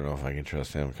 I don't know if I can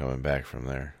trust him coming back from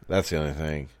there. That's the only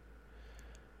thing.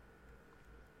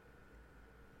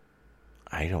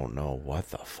 I don't know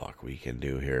what the fuck we can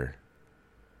do here.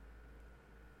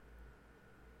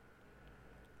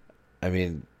 I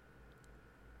mean,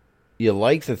 you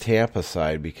like the Tampa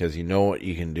side because you know what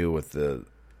you can do with the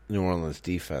New Orleans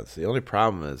defense. The only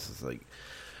problem is like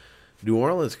New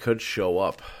Orleans could show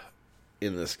up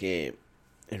in this game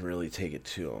and really take it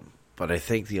to them. But I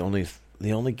think the only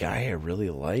guy I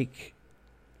really like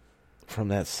from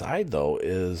that side though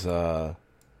is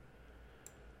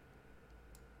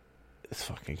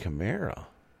fucking Kamara.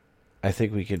 I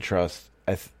think we can trust.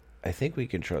 I think we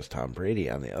can trust Tom Brady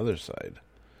on the other side.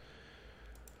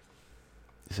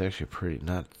 He's actually pretty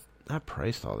not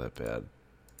priced all that bad.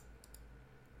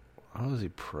 How is he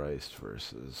priced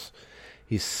versus?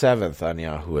 He's 7th on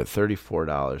Yahoo at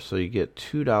 $34. So you get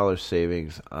 $2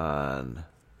 savings on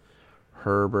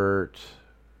Herbert,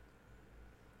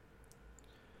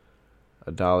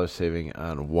 $1 saving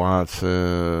on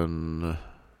Watson,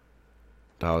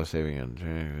 $1 saving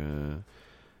on.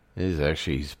 He's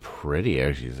actually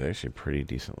pretty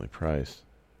decently priced.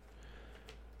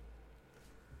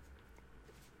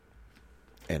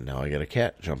 And now I got a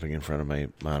cat jumping in front of my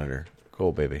monitor.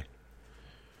 Go, baby.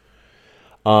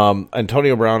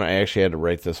 Antonio Brown, I actually had to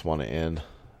write this one in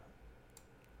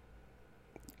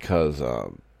because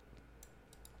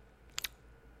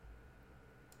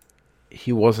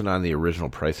he wasn't on the original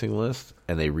pricing list,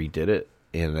 and they redid it,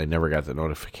 and I never got the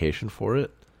notification for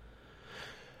it.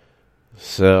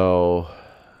 So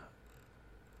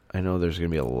I know there's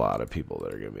going to be a lot of people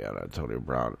that are going to be on Antonio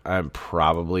Brown. I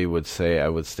probably would say I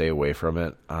would stay away from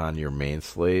it on your main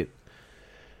slate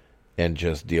and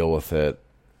just deal with it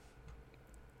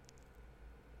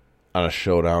on a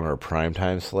showdown or a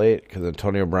primetime slate. Because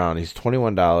Antonio Brown, he's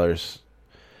 $21,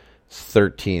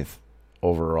 13th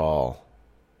overall.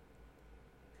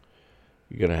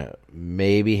 You're going to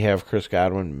maybe have Chris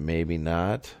Godwin, maybe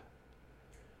not.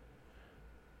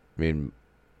 I mean,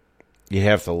 you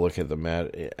have to look at the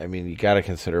mat. I mean, you got to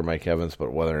consider Mike Evans,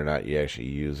 but whether or not you actually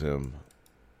use him,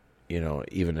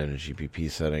 even in a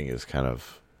GPP setting is kind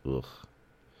of, ugh.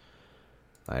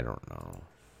 I don't know.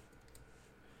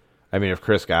 I mean, if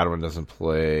Chris Godwin doesn't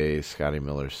play, Scotty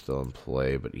Miller's still in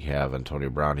play, but you have Antonio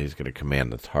Brown, he's going to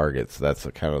command the targets. So that's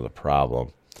kind of the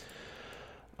problem.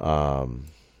 So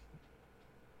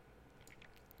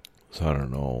I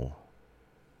don't know.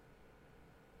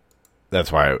 That's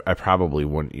why I probably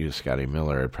wouldn't use Scotty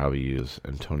Miller. I'd probably use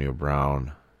Antonio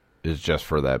Brown. Is just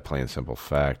for that plain simple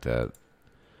fact that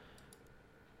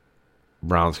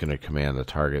Brown's going to command the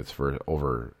targets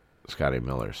over Scotty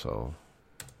Miller. So,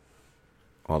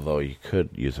 although you could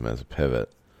use him as a pivot,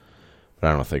 but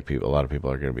I don't think a lot of people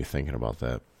are going to be thinking about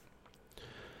that.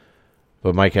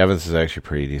 But Mike Evans is actually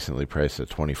pretty decently priced at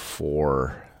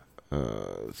 24.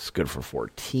 It's good for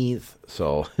 14th.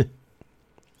 So.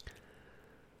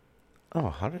 Oh,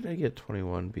 how did I get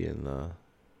 21 being the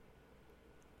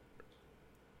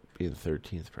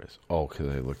 13th price? Oh, because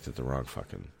I looked at the wrong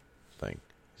fucking thing.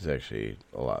 He's actually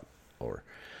a lot lower.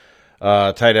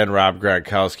 Tight end Rob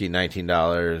Gronkowski,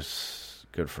 $19.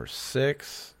 Good for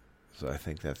 6. So I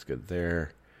think that's good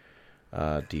there.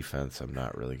 Defense, I'm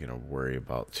not really going to worry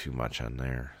about too much on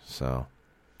there. So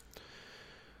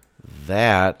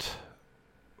that,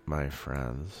 my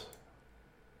friends,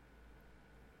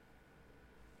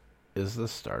 is the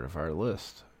start of our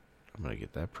list. I'm going to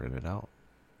get that printed out.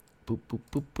 Boop, boop,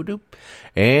 boop, boop, boop.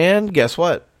 And guess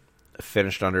what?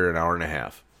 Finished under an hour and a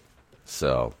half.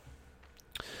 So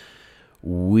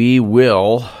we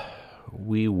will,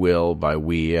 by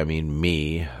we, I mean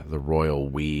me, the royal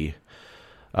we,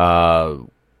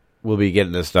 we'll be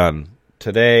getting this done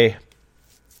today.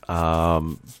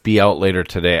 Be out later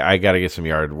today. I got to get some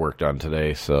yard work done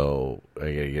today, so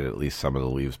I got to get at least some of the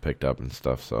leaves picked up and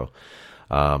stuff, so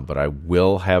but I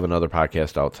will have another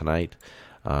podcast out tonight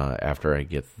after I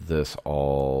get this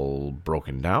all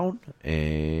broken down.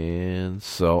 And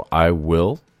so I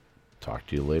will talk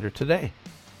to you later today.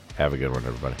 Have a good one,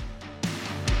 everybody.